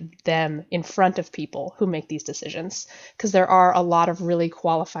to get them in front of people who make these decisions. Because there are a lot of really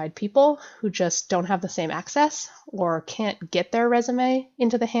qualified people who just don't have the same access or can't get their resume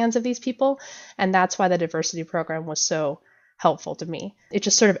into the hands of these people. And that's why the diversity program was so helpful to me. It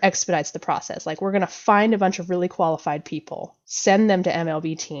just sort of expedites the process. Like, we're going to find a bunch of really qualified people, send them to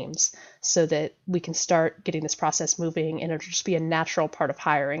MLB teams so that we can start getting this process moving, and it'll just be a natural part of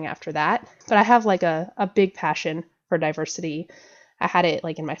hiring after that. But I have like a big passion for diversity. I had it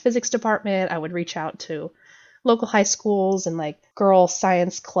like in my physics department. I would reach out to local high schools and like girl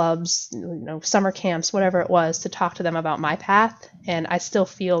science clubs, summer camps, whatever it was, to talk to them about my path. And I still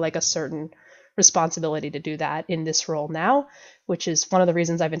feel like a certain responsibility to do that in this role now, which is one of the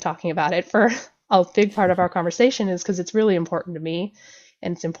reasons I've been talking about it for a big part of our conversation, is because it's really important to me,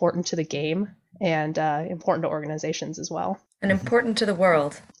 and it's important to the game, and important to organizations as well. And important to the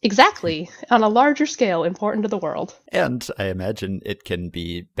world. Exactly. On a larger scale, important to the world. And I imagine it can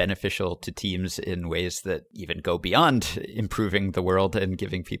be beneficial to teams in ways that even go beyond improving the world and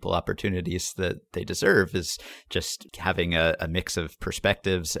giving people opportunities that they deserve, is just having a mix of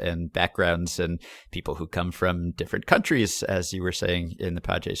perspectives and backgrounds and people who come from different countries. As you were saying in the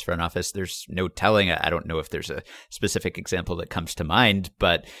Padres front office, there's no telling. I don't know if there's a specific example that comes to mind,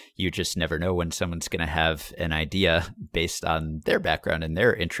 but you just never know when someone's going to have an idea based on their background and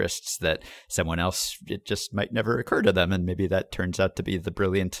their interests that someone else, it just might never occur to them. And maybe that turns out to be the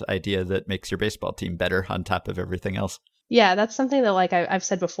brilliant idea that makes your baseball team better on top of everything else. Yeah, that's something that like I've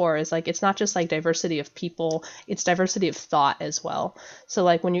said before, is like, it's not just like diversity of people, it's diversity of thought as well. So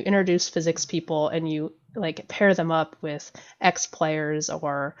like when you introduce physics people and you like pair them up with ex-players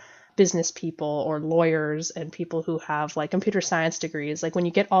or business people or lawyers and people who have like computer science degrees, like when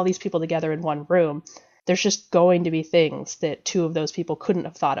you get all these people together in one room, there's just going to be things that two of those people couldn't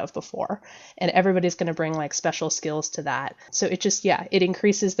have thought of before. And everybody's going to bring like special skills to that. So it just, it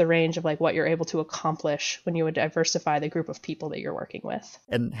increases the range of like what you're able to accomplish when you would diversify the group of people that you're working with.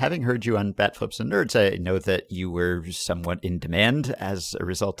 And having heard you on Bat Flips and Nerds, I know that you were somewhat in demand as a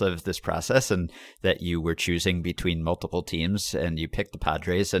result of this process, and that you were choosing between multiple teams and you picked the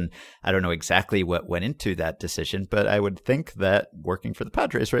Padres. And I don't know exactly what went into that decision, but I would think that working for the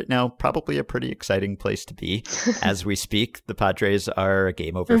Padres right now, probably a pretty exciting place to be. As we speak, the Padres are a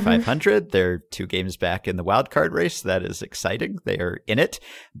game over 500. They're 2 games back in the wild card race. That is exciting. They are in it.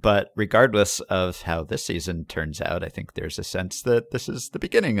 But regardless of how this season turns out, I think there's a sense that this is the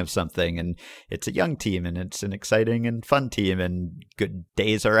beginning of something, and it's a young team, and it's an exciting and fun team, and good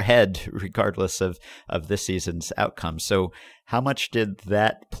days are ahead regardless of this season's outcome. So how much did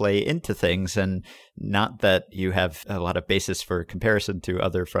that play into things? And not that you have a lot of basis for comparison to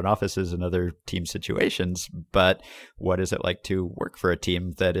other front offices and other team situations, but what is it like to work for a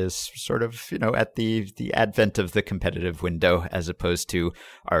team that is sort of, at the advent of the competitive window, as opposed to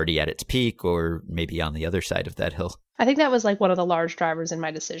already at its peak or maybe on the other side of that hill? I think that was like one of the large drivers in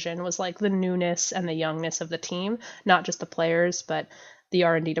my decision, was like the newness and the youngness of the team, not just the players, but the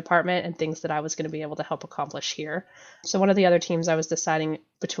R&D department and things that I was going to be able to help accomplish here. So one of the other teams I was deciding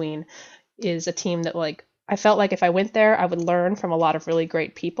between is a team that like I felt like if I went there, I would learn from a lot of really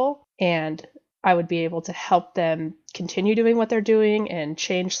great people and I would be able to help them continue doing what they're doing and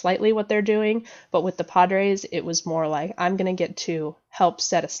change slightly what they're doing. But with the Padres, it was more like I'm going to get to help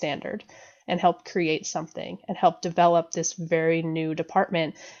set a standard and help create something and help develop this very new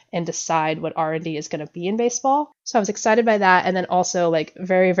department and decide what R&D is going to be in baseball. So I was excited by that. And then also like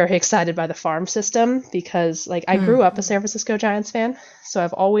very, very excited by the farm system because like I grew up a San Francisco Giants fan. So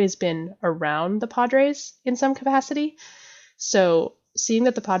I've always been around the Padres in some capacity. So seeing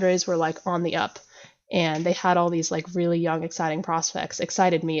that the Padres were like on the up and they had all these like really young, exciting prospects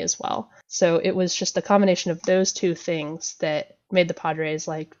excited me as well. So it was just the combination of those two things that made the Padres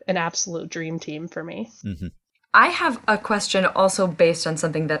like an absolute dream team for me. Mm-hmm. I have a question also based on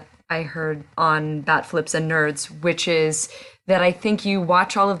something that I heard on Bat Flips and Nerds, which is that I think you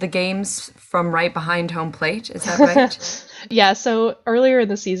watch all of the games from right behind home plate. Is that right? Yeah, so earlier in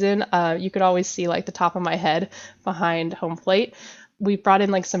the season, you could always see like the top of my head behind home plate. We brought in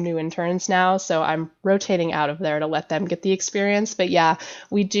like some new interns now, so I'm rotating out of there to let them get the experience. But yeah,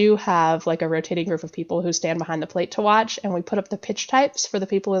 we do have like a rotating group of people who stand behind the plate to watch, and we put up the pitch types for the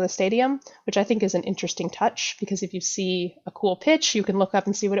people in the stadium, which I think is an interesting touch because if you see a cool pitch, you can look up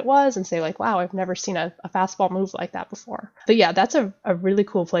and see what it was and say like, wow, I've never seen a fastball move like that before. But yeah, that's a really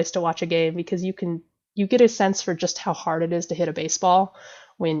cool place to watch a game because you get a sense for just how hard it is to hit a baseball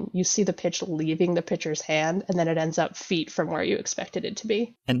when you see the pitch leaving the pitcher's hand and then it ends up feet from where you expected it to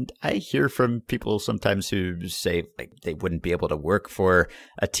be. And I hear from people sometimes who say like they wouldn't be able to work for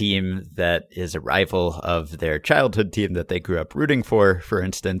a team that is a rival of their childhood team that they grew up rooting for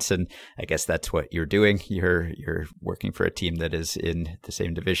instance. And I guess that's what you're doing. You're working for a team that is in the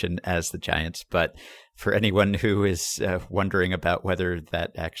same division as the Giants. But for anyone who is wondering about whether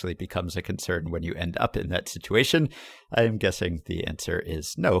that actually becomes a concern when you end up in that situation, I'm guessing the answer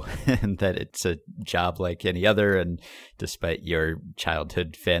is no, and that it's a job like any other. And despite your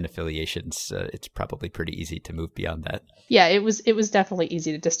childhood fan affiliations, it's probably pretty easy to move beyond that. Yeah, it was definitely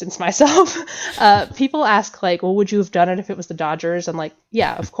easy to distance myself. People ask like, well, would you have done it if it was the Dodgers? I'm like,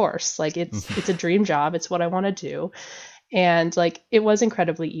 yeah, of course. Like it's a dream job. It's what I want to do. And like it was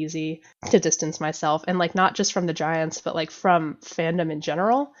incredibly easy to distance myself, and like not just from the Giants, but like from fandom in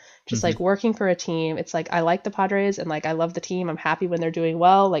general. Just like working for a team, it's like I like the Padres and like I love the team. I'm happy when they're doing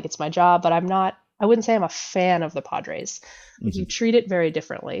well. Like it's my job, but I wouldn't say I'm a fan of the Padres. Like you treat it very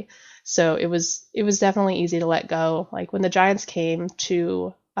differently. So it was definitely easy to let go. Like when the Giants came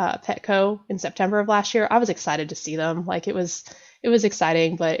to Petco in September of last year, I was excited to see them. Like it was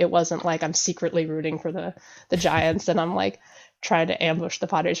exciting, but it wasn't like I'm secretly rooting for the Giants and I'm like trying to ambush the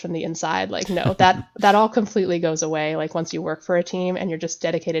Padres from the inside. Like, no, that all completely goes away. Like once you work for a team and you're just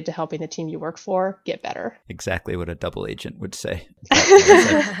dedicated to helping the team you work for get better. Exactly what a double agent would say.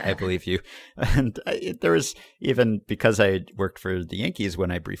 I believe you. And there was even, because I worked for the Yankees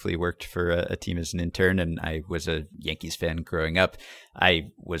when I briefly worked for a team as an intern, and I was a Yankees fan growing up, I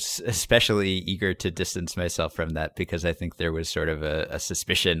was especially eager to distance myself from that because I think there was sort of a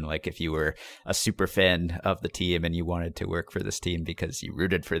suspicion, like if you were a super fan of the team and you wanted to work for this team because you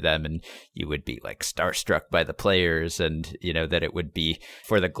rooted for them, and you would be like starstruck by the players, and you know that it would be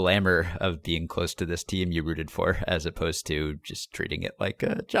for the glamour of being close to this team you rooted for, as opposed to just treating it like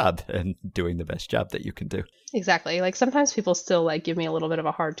a job and doing the best job that you can do. Exactly. Like sometimes people still like give me a little bit of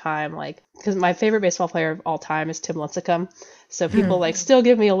a hard time, like because my favorite baseball player of all time is Tim Lincecum. So people like still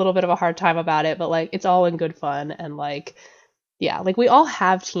give me a little bit of a hard time about it, but like it's all in good fun. And like, yeah, like we all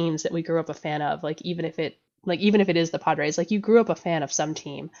have teams that we grew up a fan of, like even if it is the Padres, like you grew up a fan of some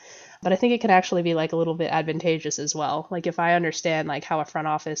team. But I think it can actually be like a little bit advantageous as well. Like if I understand like how a front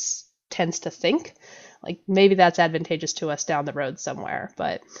office tends to think, like maybe that's advantageous to us down the road somewhere.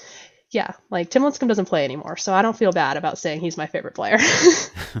 But yeah, like Tim Lincecum doesn't play anymore, so I don't feel bad about saying he's my favorite player.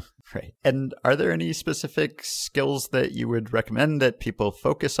 Right. And are there any specific skills that you would recommend that people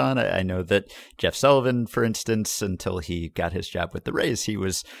focus on? I know that Jeff Sullivan, for instance, until he got his job with the Rays, he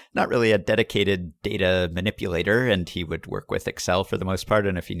was not really a dedicated data manipulator, and he would work with Excel for the most part.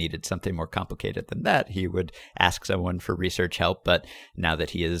 And if he needed something more complicated than that, he would ask someone for research help. But now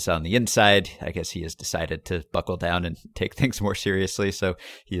that he is on the inside, I guess he has decided to buckle down and take things more seriously. So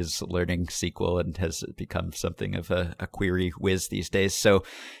he is learning SQL and has become something of a query whiz these days. So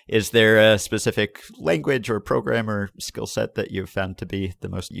is there a specific language or program or skill set that you've found to be the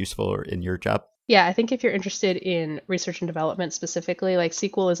most useful in your job? Yeah, I think if you're interested in research and development specifically, like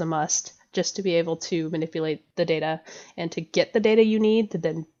SQL is a must. just to be able to manipulate the data and to get the data you need to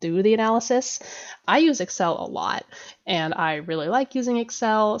then do the analysis. I use Excel a lot, and I really like using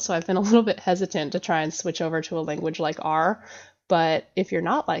Excel, so I've been a little bit hesitant to try and switch over to a language like R. But if you're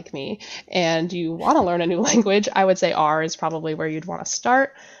not like me and you want to learn a new language, I would say R is probably where you'd want to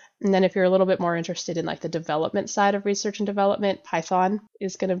start. And then if you're a little bit more interested in like the development side of research and development, Python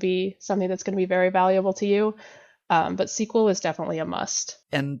is going to be something that's going to be very valuable to you. But SQL is definitely a must.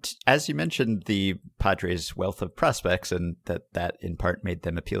 And as you mentioned, the Padres' wealth of prospects, and that in part made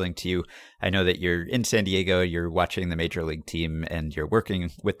them appealing to you. I know that you're in San Diego, you're watching the Major League team, and you're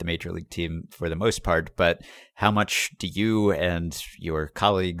working with the Major League team for the most part. But how much do you and your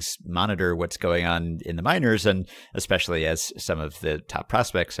colleagues monitor what's going on in the minors? And especially as some of the top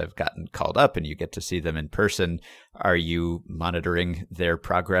prospects have gotten called up and you get to see them in person, are you monitoring their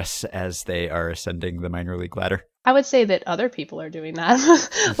progress as they are ascending the minor league ladder? I would say that other people are doing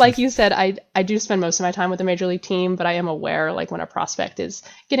that. Like you said, I do spend most of my time with the Major League team, but I am aware like when a prospect is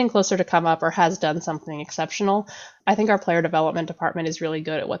getting closer to come up or has done something exceptional. I think our player development department is really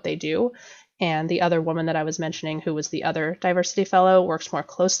good at what they do. And the other woman that I was mentioning, who was the other diversity fellow, works more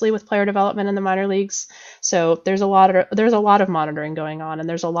closely with player development in the minor leagues. So there's a lot of monitoring going on, and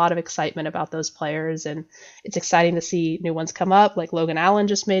there's a lot of excitement about those players. And it's exciting to see new ones come up. Like Logan Allen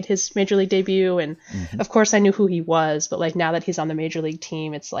just made his major league debut, and of course I knew who he was, but like now that he's on the major league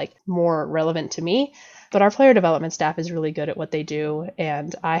team, it's like more relevant to me. But our player development staff is really good at what they do,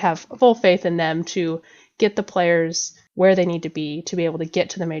 and I have full faith in them to get the players where they need to be able to get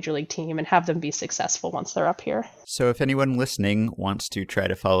to the major league team and have them be successful once they're up here. So if anyone listening wants to try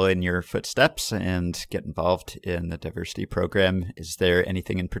to follow in your footsteps and get involved in the diversity program, is there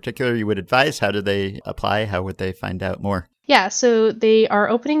anything in particular you would advise? How do they apply? How would they find out more? Yeah, so they are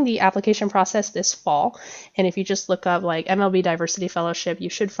opening the application process this fall. And if you just look up like MLB Diversity Fellowship, you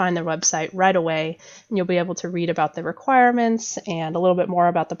should find their website right away. And you'll be able to read about the requirements and a little bit more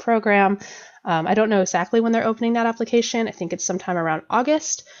about the program. I don't know exactly when they're opening that application. I think it's sometime around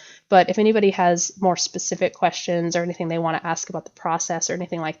August. But if anybody has more specific questions or anything they want to ask about the process or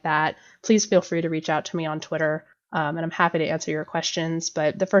anything like that, please feel free to reach out to me on Twitter. And I'm happy to answer your questions.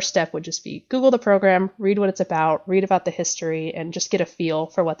 But the first step would just be Google the program, read what it's about, read about the history, and just get a feel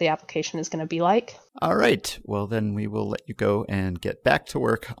for what the application is going to be like. All right. Well, then we will let you go and get back to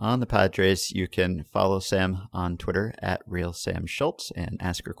work on the Padres. You can follow Sam on Twitter at RealSamSchultz and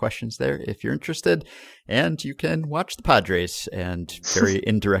ask her questions there if you're interested. And you can watch the Padres and very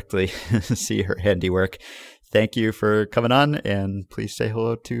indirectly see her handiwork. Thank you for coming on, and please say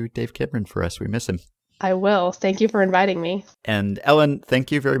hello to Dave Cameron for us. We miss him. I will. Thank you for inviting me. And Ellen,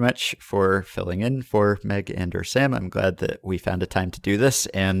 thank you very much for filling in for Meg and or Sam. I'm glad that we found a time to do this.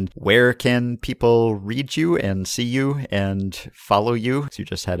 And where can people read you and see you and follow you? You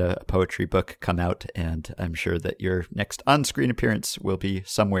just had a poetry book come out, and I'm sure that your next on-screen appearance will be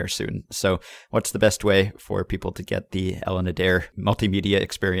somewhere soon. So what's the best way for people to get the Ellen Adair multimedia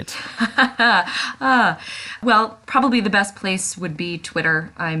experience? Well, probably the best place would be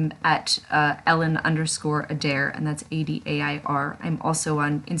Twitter. I'm at Ellen_Adair, and that's Adair. I'm also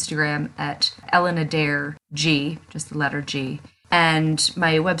on Instagram at Ellen Adair G, just the letter G. And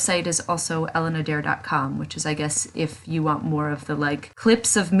my website is also ellenadair.com, which is, I guess, if you want more of the like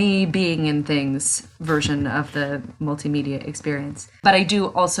clips of me being in things version of the multimedia experience. But I do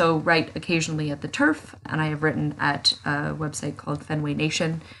also write occasionally at the Turf, and I have written at a website called Fenway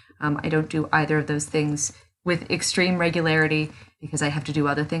Nation. I don't do either of those things with extreme regularity because I have to do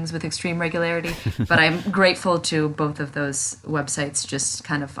other things with extreme regularity. But I'm grateful to both of those websites just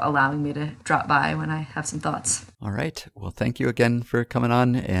kind of allowing me to drop by when I have some thoughts. All right. Well, thank you again for coming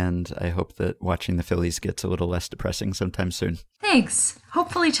on, and I hope that watching the Phillies gets a little less depressing sometime soon. Thanks.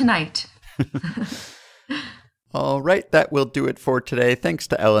 Hopefully tonight. All right, that will do it for today. Thanks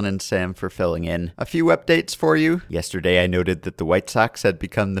to Ellen and Sam for filling in. A few updates for you. Yesterday, I noted that the White Sox had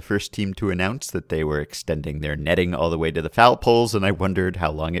become the first team to announce that they were extending their netting all the way to the foul poles, and I wondered how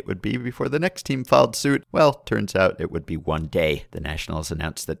long it would be before the next team followed suit. Well, turns out it would be one day. The Nationals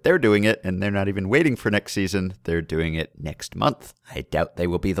announced that they're doing it, and they're not even waiting for next season. They're doing it next month. I doubt they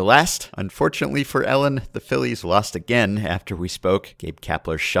will be the last. Unfortunately for Ellen, the Phillies lost again after we spoke. Gabe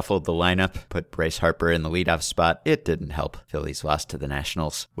Kapler shuffled the lineup, put Bryce Harper in the leadoff spot, spot, it didn't help. Phillies lost to the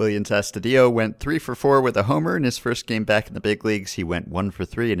Nationals. Willians Astudillo went 3 for 4 with a homer in his first game back in the big leagues. He went 1 for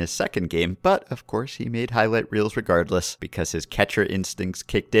 3 in his second game, but of course he made highlight reels regardless because his catcher instincts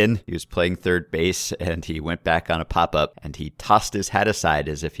kicked in. He was playing third base and he went back on a pop-up and he tossed his hat aside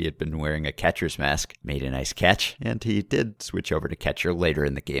as if he had been wearing a catcher's mask. Made a nice catch, and he did switch over to catcher later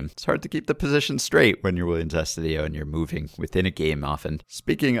in the game. It's hard to keep the position straight when you're Willians Astudillo and you're moving within a game often.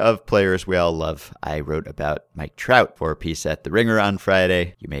 Speaking of players we all love, I wrote about Mike Trout for a piece at The Ringer on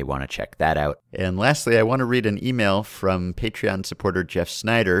Friday. You may want to check that out. And lastly, I want to read an email from Patreon supporter Jeff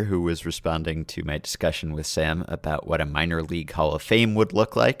Snyder, who was responding to my discussion with Sam about what a minor league Hall of Fame would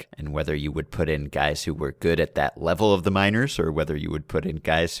look like, and whether you would put in guys who were good at that level of the minors, or whether you would put in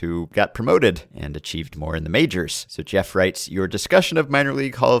guys who got promoted and achieved more in the majors. So Jeff writes, your discussion of minor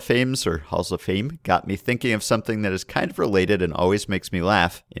league Hall of Fames, or Halls of Fame, got me thinking of something that is kind of related and always makes me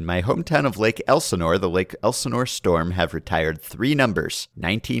laugh. In my hometown of Lake Elsinore, the Lake Elsinore Storm have retired 3 numbers.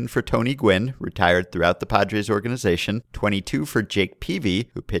 19 for Tony Gwynn, retired throughout the Padres organization. 22 for Jake Peavy,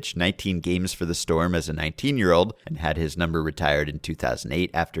 who pitched 19 games for the Storm as a 19-year-old and had his number retired in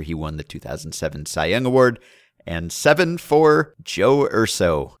 2008 after he won the 2007 Cy Young Award. And 7 for Joe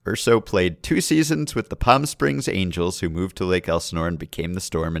Urso. Urso played 2 seasons with the Palm Springs Angels, who moved to Lake Elsinore and became the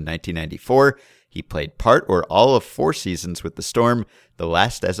Storm in 1994. He played part or all of 4 seasons with the Storm, the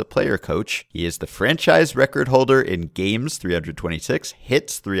last as a player coach. He is the franchise record holder in games 326,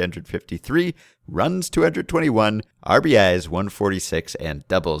 hits 353, runs 221, RBIs 146, and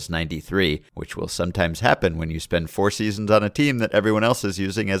doubles 93, which will sometimes happen when you spend 4 seasons on a team that everyone else is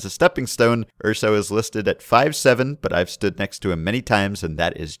using as a stepping stone. Urso is listed at 5'7", but I've stood next to him many times, and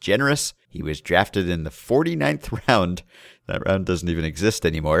that is generous. He was drafted in the 49th round. That round doesn't even exist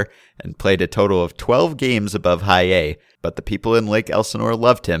anymore, and played a total of 12 games above high A. But the people in Lake Elsinore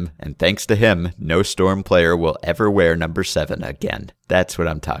loved him, and thanks to him, no Storm player will ever wear number 7 again. That's what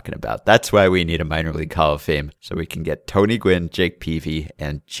I'm talking about. That's why we need a minor league Hall of Fame, so we can get Tony Gwynn, Jake Peavy,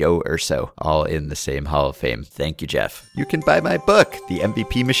 and Joe Urso all in the same Hall of Fame. Thank you, Jeff. You can buy my book, The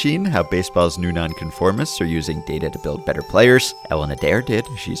MVP Machine, How Baseball's New Nonconformists Are Using Data to Build Better Players. Ellen Adair did.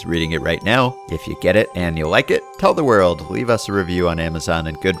 She's reading it right now. If you get it and you like it, tell the world. Leave us a review on Amazon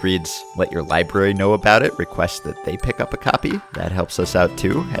and Goodreads. Let your library know about it. Request that they pick up a copy. That helps us out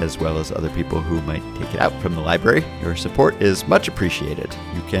too, as well as other people who might take it out from the library. Your support is much appreciated.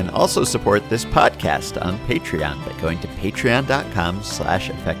 You can also support this podcast on Patreon by going to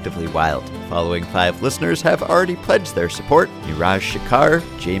patreon.com/effectivelywild. The following 5 listeners have already pledged their support: Niraj Shakar,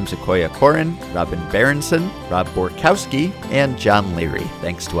 James Okoya-Koren, Robin Berenson, Rob Borkowski, and John Leary.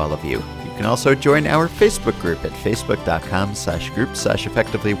 Thanks to all of you. You can also join our Facebook group at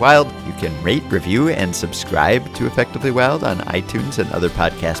facebook.com/group/effectivelywild. You can rate, review, and subscribe to Effectively Wild on iTunes and other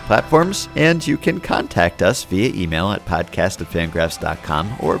podcast platforms. And you can contact us via email at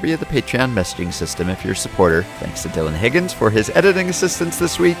podcast@fangraphs.com or via the Patreon messaging system if you're a supporter. Thanks to Dylan Higgins for his editing assistance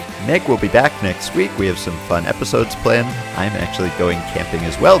this week. Meg will be back next week. We have some fun episodes planned. I'm actually going camping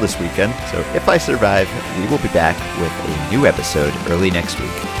as well this weekend, so if I survive, we will be back with a new episode early next week.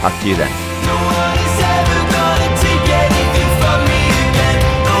 Talk to you then.